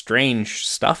some strange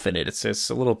stuff in it. It's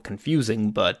a little confusing,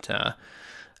 but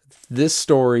this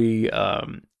story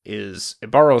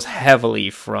it borrows heavily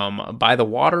from By the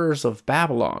Waters of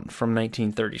Babylon from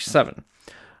 1937.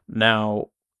 Now,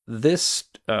 this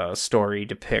story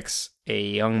depicts a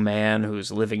young man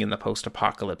who's living in the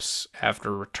post-apocalypse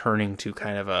after returning to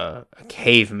kind of a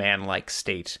caveman-like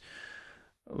state.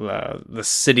 The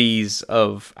cities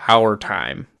of our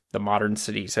time, the modern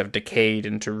cities, have decayed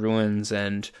into ruins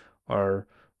and are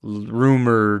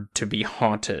rumored to be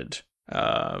haunted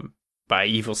by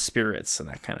evil spirits and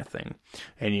that kind of thing.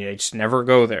 And you just never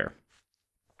go there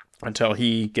until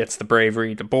he gets the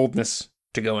bravery, the boldness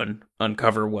to go and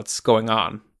uncover what's going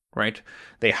on, right?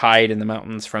 They hide in the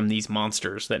mountains from these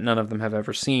monsters that none of them have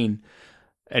ever seen,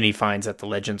 and he finds that the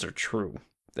legends are true,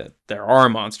 that there are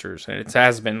monsters, and it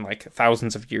has been like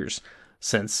thousands of years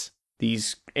since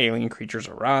these alien creatures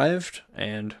arrived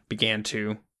and began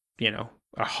to,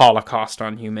 a holocaust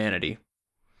on humanity.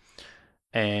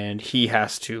 And he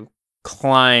has to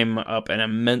climb up an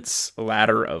immense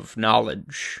ladder of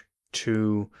knowledge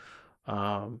to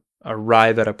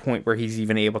arrive at a point where he's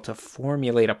even able to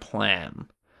formulate a plan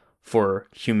for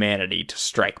humanity to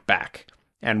strike back.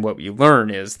 And what we learn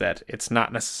is that it's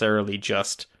not necessarily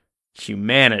just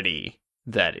humanity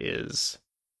that is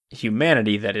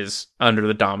under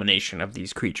the domination of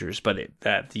these creatures, but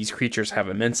that these creatures have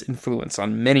immense influence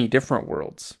on many different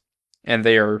worlds, and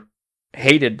they are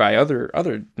hated by other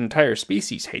entire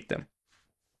species hate them.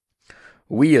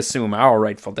 We assume our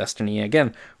rightful destiny.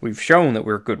 Again, we've shown that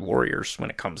we're good warriors when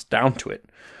it comes down to it.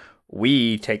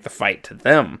 We take the fight to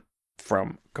them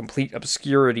from complete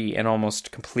obscurity and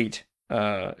almost complete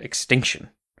extinction,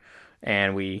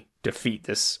 and we defeat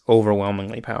this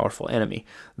overwhelmingly powerful enemy.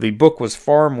 The book was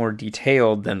far more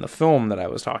detailed than the film that I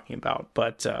was talking about,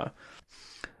 but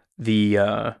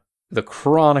the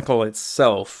chronicle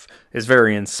itself is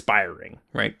very inspiring,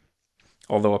 right?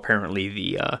 Although apparently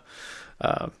the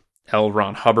L.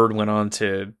 Ron Hubbard went on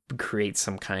to create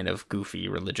some kind of goofy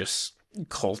religious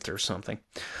cult or something.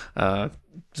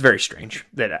 It's very strange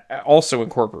that also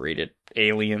incorporated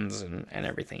aliens and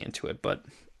everything into it, but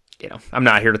I'm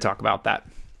not here to talk about that.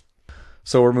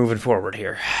 So we're moving forward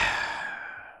here.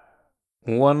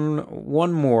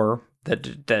 One more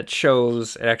that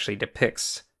shows, it actually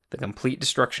depicts the complete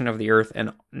destruction of the Earth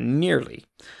and nearly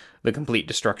the complete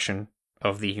destruction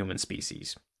of the human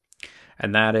species.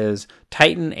 And that is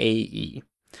Titan AE.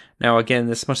 Now, again,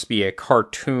 this must be a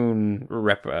cartoon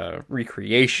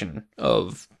recreation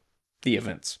of the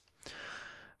events.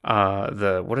 What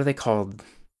are they called?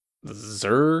 The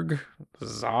Zoj?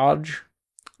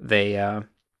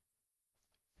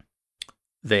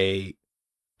 They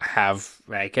have,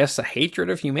 I guess, a hatred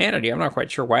of humanity. I'm not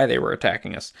quite sure why they were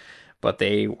attacking us, but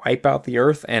they wipe out the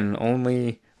Earth, and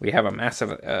we have a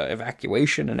massive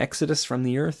evacuation and exodus from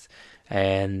the Earth.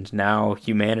 And now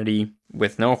humanity,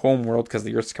 with no home world because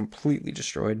the Earth's completely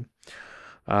destroyed,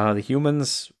 the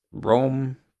humans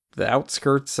roam the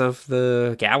outskirts of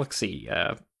the galaxy,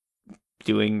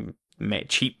 doing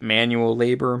cheap manual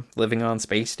labor, living on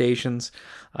space stations,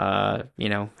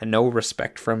 and no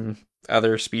respect from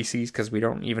other species because we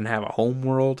don't even have a home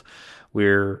world.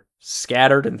 We're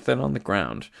scattered and thin on the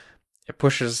ground. It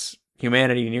pushes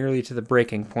humanity nearly to the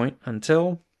breaking point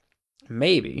until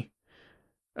maybe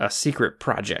a secret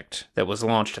project that was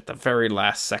launched at the very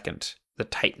last second, the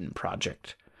Titan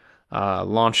Project,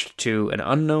 launched to an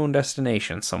unknown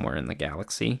destination somewhere in the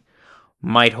galaxy,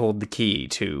 might hold the key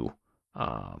to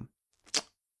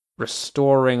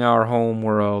restoring our home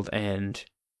world and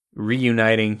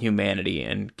reuniting humanity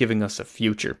and giving us a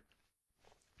future.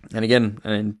 And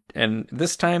again, and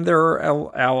this time there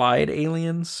are allied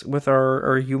aliens with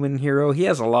our human hero. He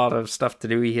has a lot of stuff to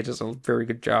do. He does a very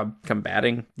good job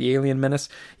combating the alien menace.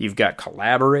 You've got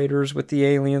collaborators with the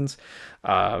aliens.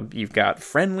 You've got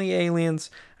friendly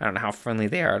aliens. I don't know how friendly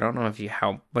they are. I don't know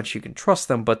how much you can trust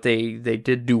them, but they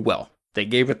did do well. They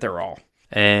gave it their all.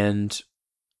 And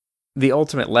the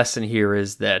ultimate lesson here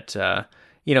is that,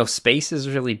 space is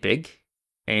really big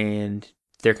and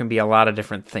there can be a lot of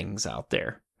different things out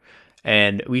there.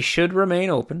 And we should remain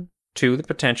open to the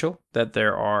potential that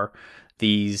there are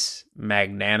these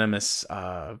magnanimous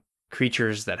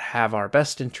creatures that have our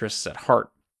best interests at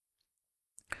heart.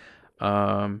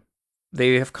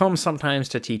 They have come sometimes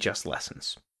to teach us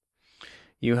lessons.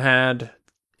 You had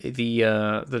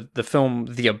the film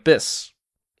The Abyss,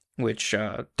 which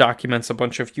documents a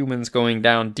bunch of humans going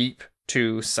down deep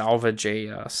to salvage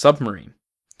a submarine.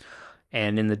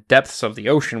 And in the depths of the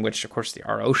ocean, which of course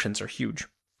our oceans are huge.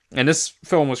 And this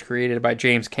film was created by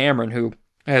James Cameron, who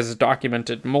has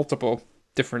documented multiple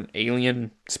different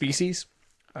alien species.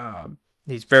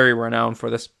 He's very renowned for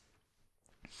this.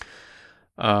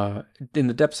 In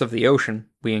the depths of the ocean,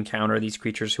 we encounter these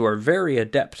creatures who are very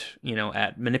adept,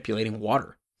 at manipulating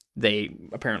water. They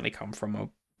apparently come from a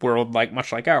world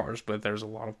much like ours, but there's a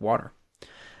lot of water.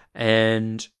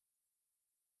 And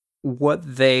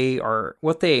what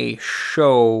they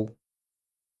show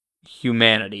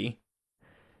humanity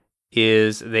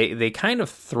is they kind of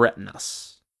threaten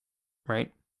us, right?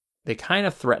 They kind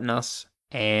of threaten us,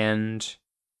 and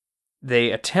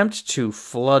they attempt to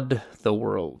flood the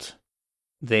world.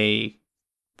 They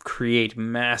create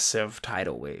massive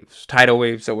tidal waves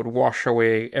that would wash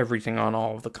away everything on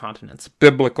all of the continents.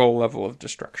 Biblical level of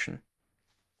destruction.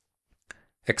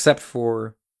 Except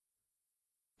for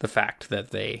the fact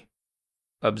that they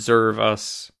observe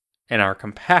us and our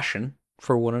compassion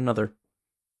for one another.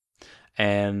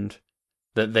 And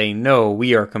that they know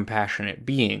we are compassionate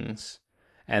beings,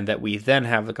 and that we then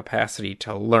have the capacity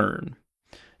to learn.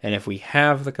 And if we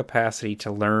have the capacity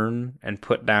to learn and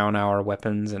put down our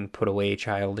weapons and put away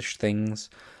childish things,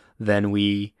 then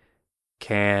we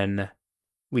can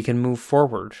move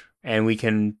forward, and we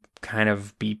can kind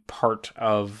of be part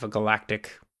of a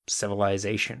galactic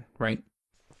civilization, right?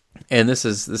 And this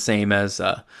is the same as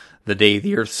The Day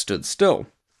the Earth Stood Still,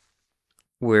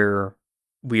 where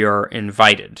we are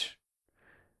invited,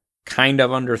 kind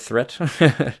of under threat.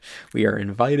 We are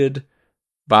invited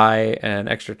by an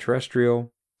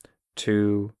extraterrestrial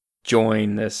to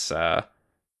join this, to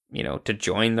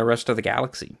join the rest of the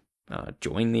galaxy,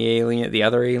 join the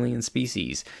other alien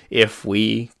species, if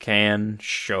we can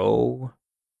show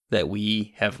that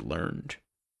we have learned.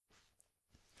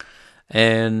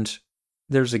 And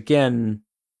there's again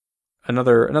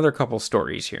another couple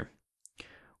stories here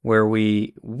where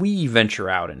we venture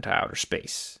out into outer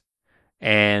space.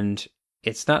 And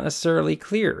it's not necessarily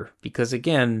clear, because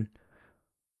again,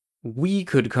 we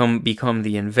could become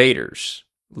the invaders,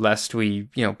 lest we,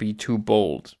 be too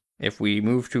bold. If we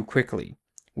move too quickly,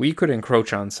 we could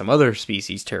encroach on some other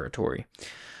species' territory.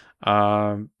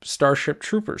 Starship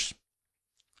Troopers.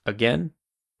 Again,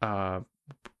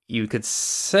 you could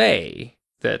say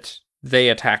that they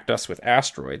attacked us with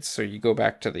asteroids, so you go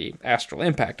back to the Astral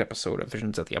Impact episode of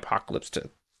Visions of the Apocalypse to,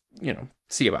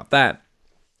 see about that.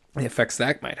 The effects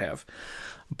that might have.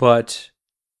 But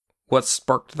what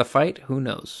sparked the fight? Who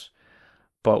knows?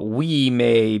 But we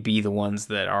may be the ones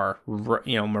that are,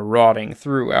 marauding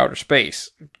through outer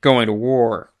space, going to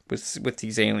war with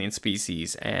these alien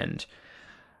species, and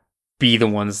be the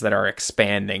ones that are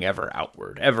expanding ever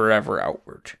outward,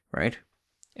 right?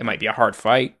 It might be a hard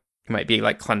fight. It might be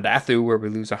like Clendathu, where we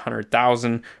lose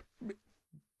 100,000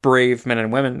 brave men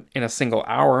and women in a single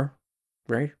hour,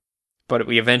 right? But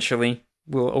we eventually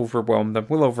will overwhelm them.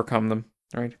 We'll overcome them,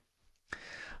 right?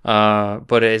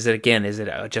 But is it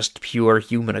just pure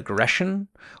human aggression?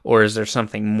 Or is there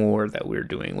something more that we're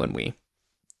doing when we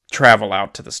travel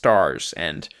out to the stars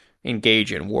and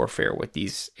engage in warfare with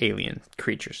these alien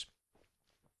creatures?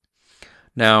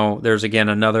 Now, there's again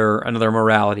another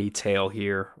morality tale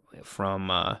here from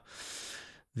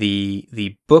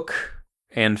the book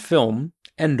and film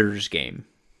Ender's Game.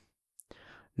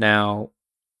 Now,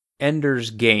 Ender's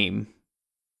Game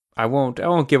I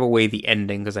won't give away the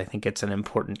ending because I think it's an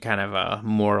important kind of a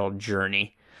moral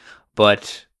journey.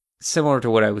 But similar to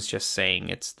what I was just saying,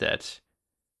 it's that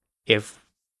if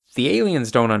the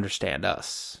aliens don't understand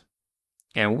us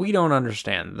and we don't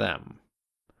understand them,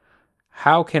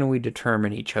 how can we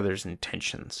determine each other's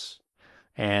intentions?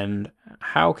 And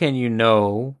how can you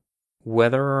know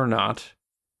whether or not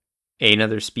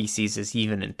another species is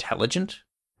even intelligent?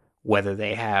 Whether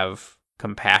they have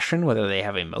compassion, whether they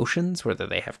have emotions, whether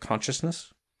they have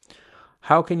consciousness?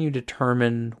 How can you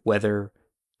determine whether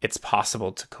it's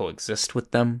possible to coexist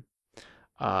with them?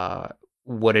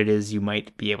 What it is you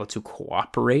might be able to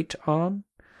cooperate on?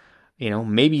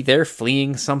 Maybe they're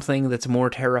fleeing something that's more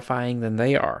terrifying than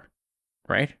they are,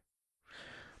 right?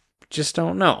 Just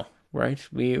don't know, right?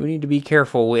 We need to be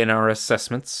careful in our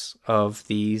assessments of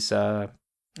these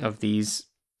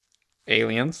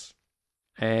aliens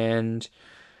and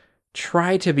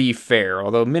try to be fair,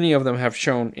 although many of them have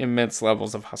shown immense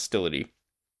levels of hostility.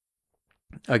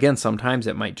 Again, sometimes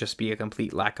it might just be a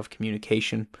complete lack of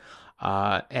communication,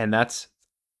 and that's,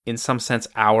 in some sense,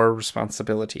 our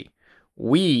responsibility.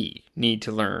 We need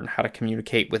to learn how to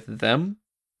communicate with them,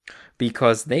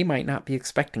 because they might not be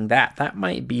expecting that. That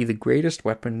might be the greatest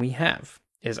weapon we have,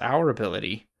 is our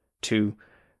ability to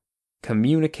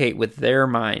communicate with their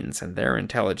minds and their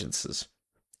intelligences,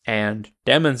 and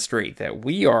demonstrate that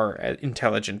we are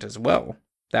intelligent as well.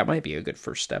 That might be a good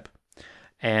first step.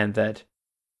 And that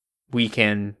we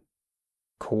can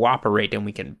cooperate and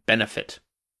we can benefit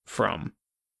from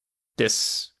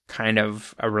this kind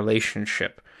of a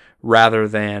relationship rather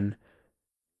than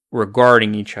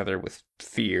regarding each other with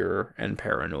fear and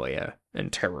paranoia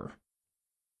and terror.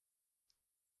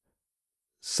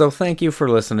 So thank you for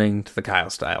listening to the Kyle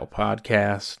Style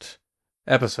Podcast.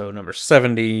 Episode number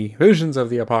 70, Visions of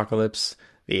the Apocalypse,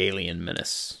 the Alien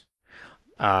Menace.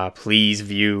 Please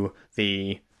view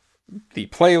the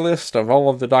playlist of all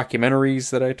of the documentaries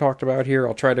that I talked about here.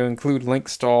 I'll try to include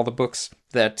links to all the books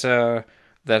that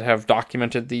have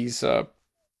documented these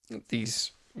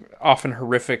often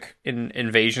horrific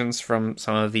invasions from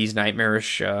some of these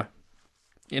nightmarish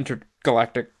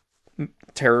intergalactic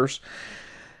terrors.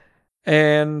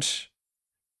 And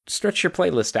stretch your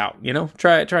playlist out,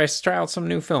 try out some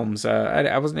new films.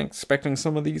 I wasn't expecting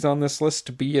some of these on this list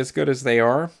to be as good as they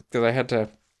are, because I had to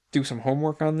do some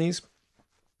homework on these.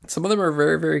 Some of them are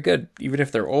very, very good. Even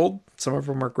if they're old, some of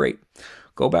them are great.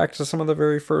 Go back to some of the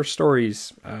very first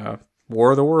stories.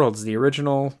 War of the Worlds, the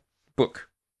original book.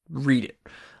 Read it.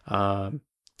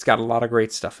 It's got a lot of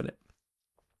great stuff in it.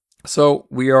 So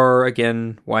we are,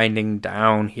 again, winding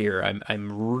down here.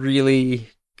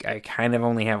 I kind of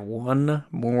only have one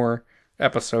more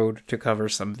episode to cover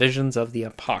some Visions of the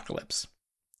Apocalypse.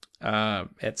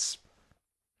 That's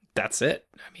it.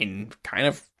 I mean, kind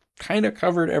of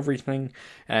covered everything.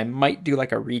 And I might do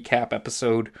like a recap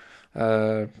episode,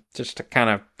 just to kind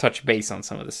of touch base on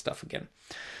some of this stuff again.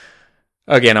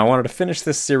 Again, I wanted to finish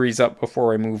this series up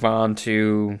before I move on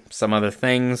to some other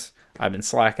things. I've been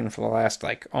slacking for the last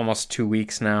almost 2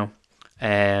 weeks now.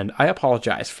 And I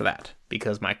apologize for that,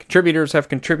 because my contributors have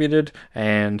contributed,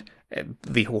 and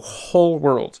the whole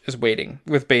world is waiting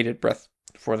with bated breath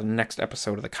for the next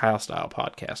episode of the Kyle Style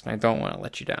Podcast, and I don't want to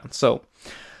let you down. So,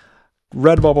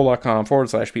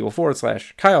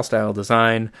 redbubble.com/people/Kyle Style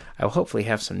Design. I will hopefully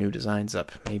have some new designs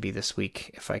up maybe this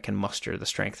week if I can muster the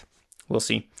strength. We'll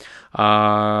see.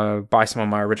 Buy some of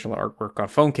my original artwork on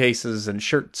phone cases and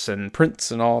shirts and prints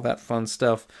and all that fun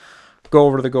stuff. Go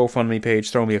over to the GoFundMe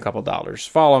page, throw me a couple dollars.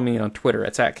 Follow me on Twitter.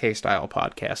 It's at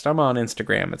KStylePodcast. I'm on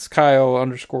Instagram. It's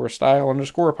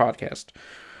Kyle_Style_podcast.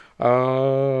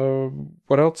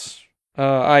 What else?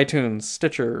 iTunes,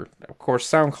 Stitcher, of course,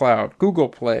 SoundCloud, Google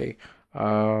Play.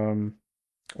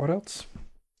 What else?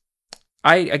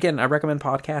 I recommend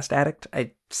Podcast Addict.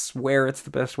 I swear it's the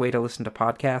best way to listen to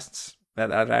podcasts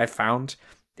that I found.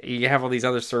 You have all these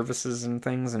other services and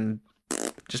things, and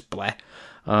just blah.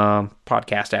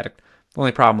 Podcast Addict. The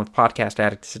only problem with Podcast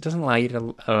Addict is it doesn't allow you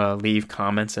to leave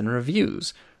comments and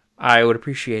reviews. I would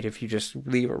appreciate if you just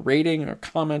leave a rating or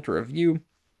comment or review.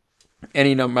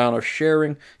 Any amount of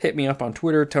sharing. Hit me up on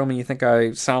Twitter. Tell me you think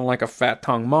I sound like a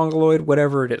fat-tongued mongoloid.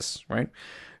 Whatever it is, right?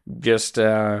 Just,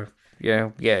 drop me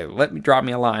a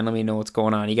line. Let me know what's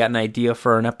going on. You got an idea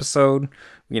for an episode?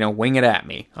 Wing it at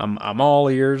me. I'm all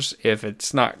ears. If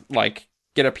it's not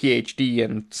get a PhD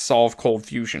and solve cold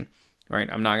fusion. Right,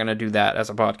 I'm not going to do that as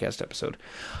a podcast episode.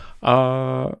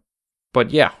 But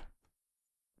yeah.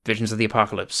 Visions of the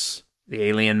Apocalypse. The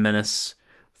Alien Menace.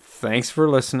 Thanks for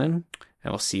listening,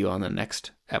 and we'll see you on the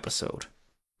next episode.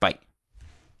 Bye.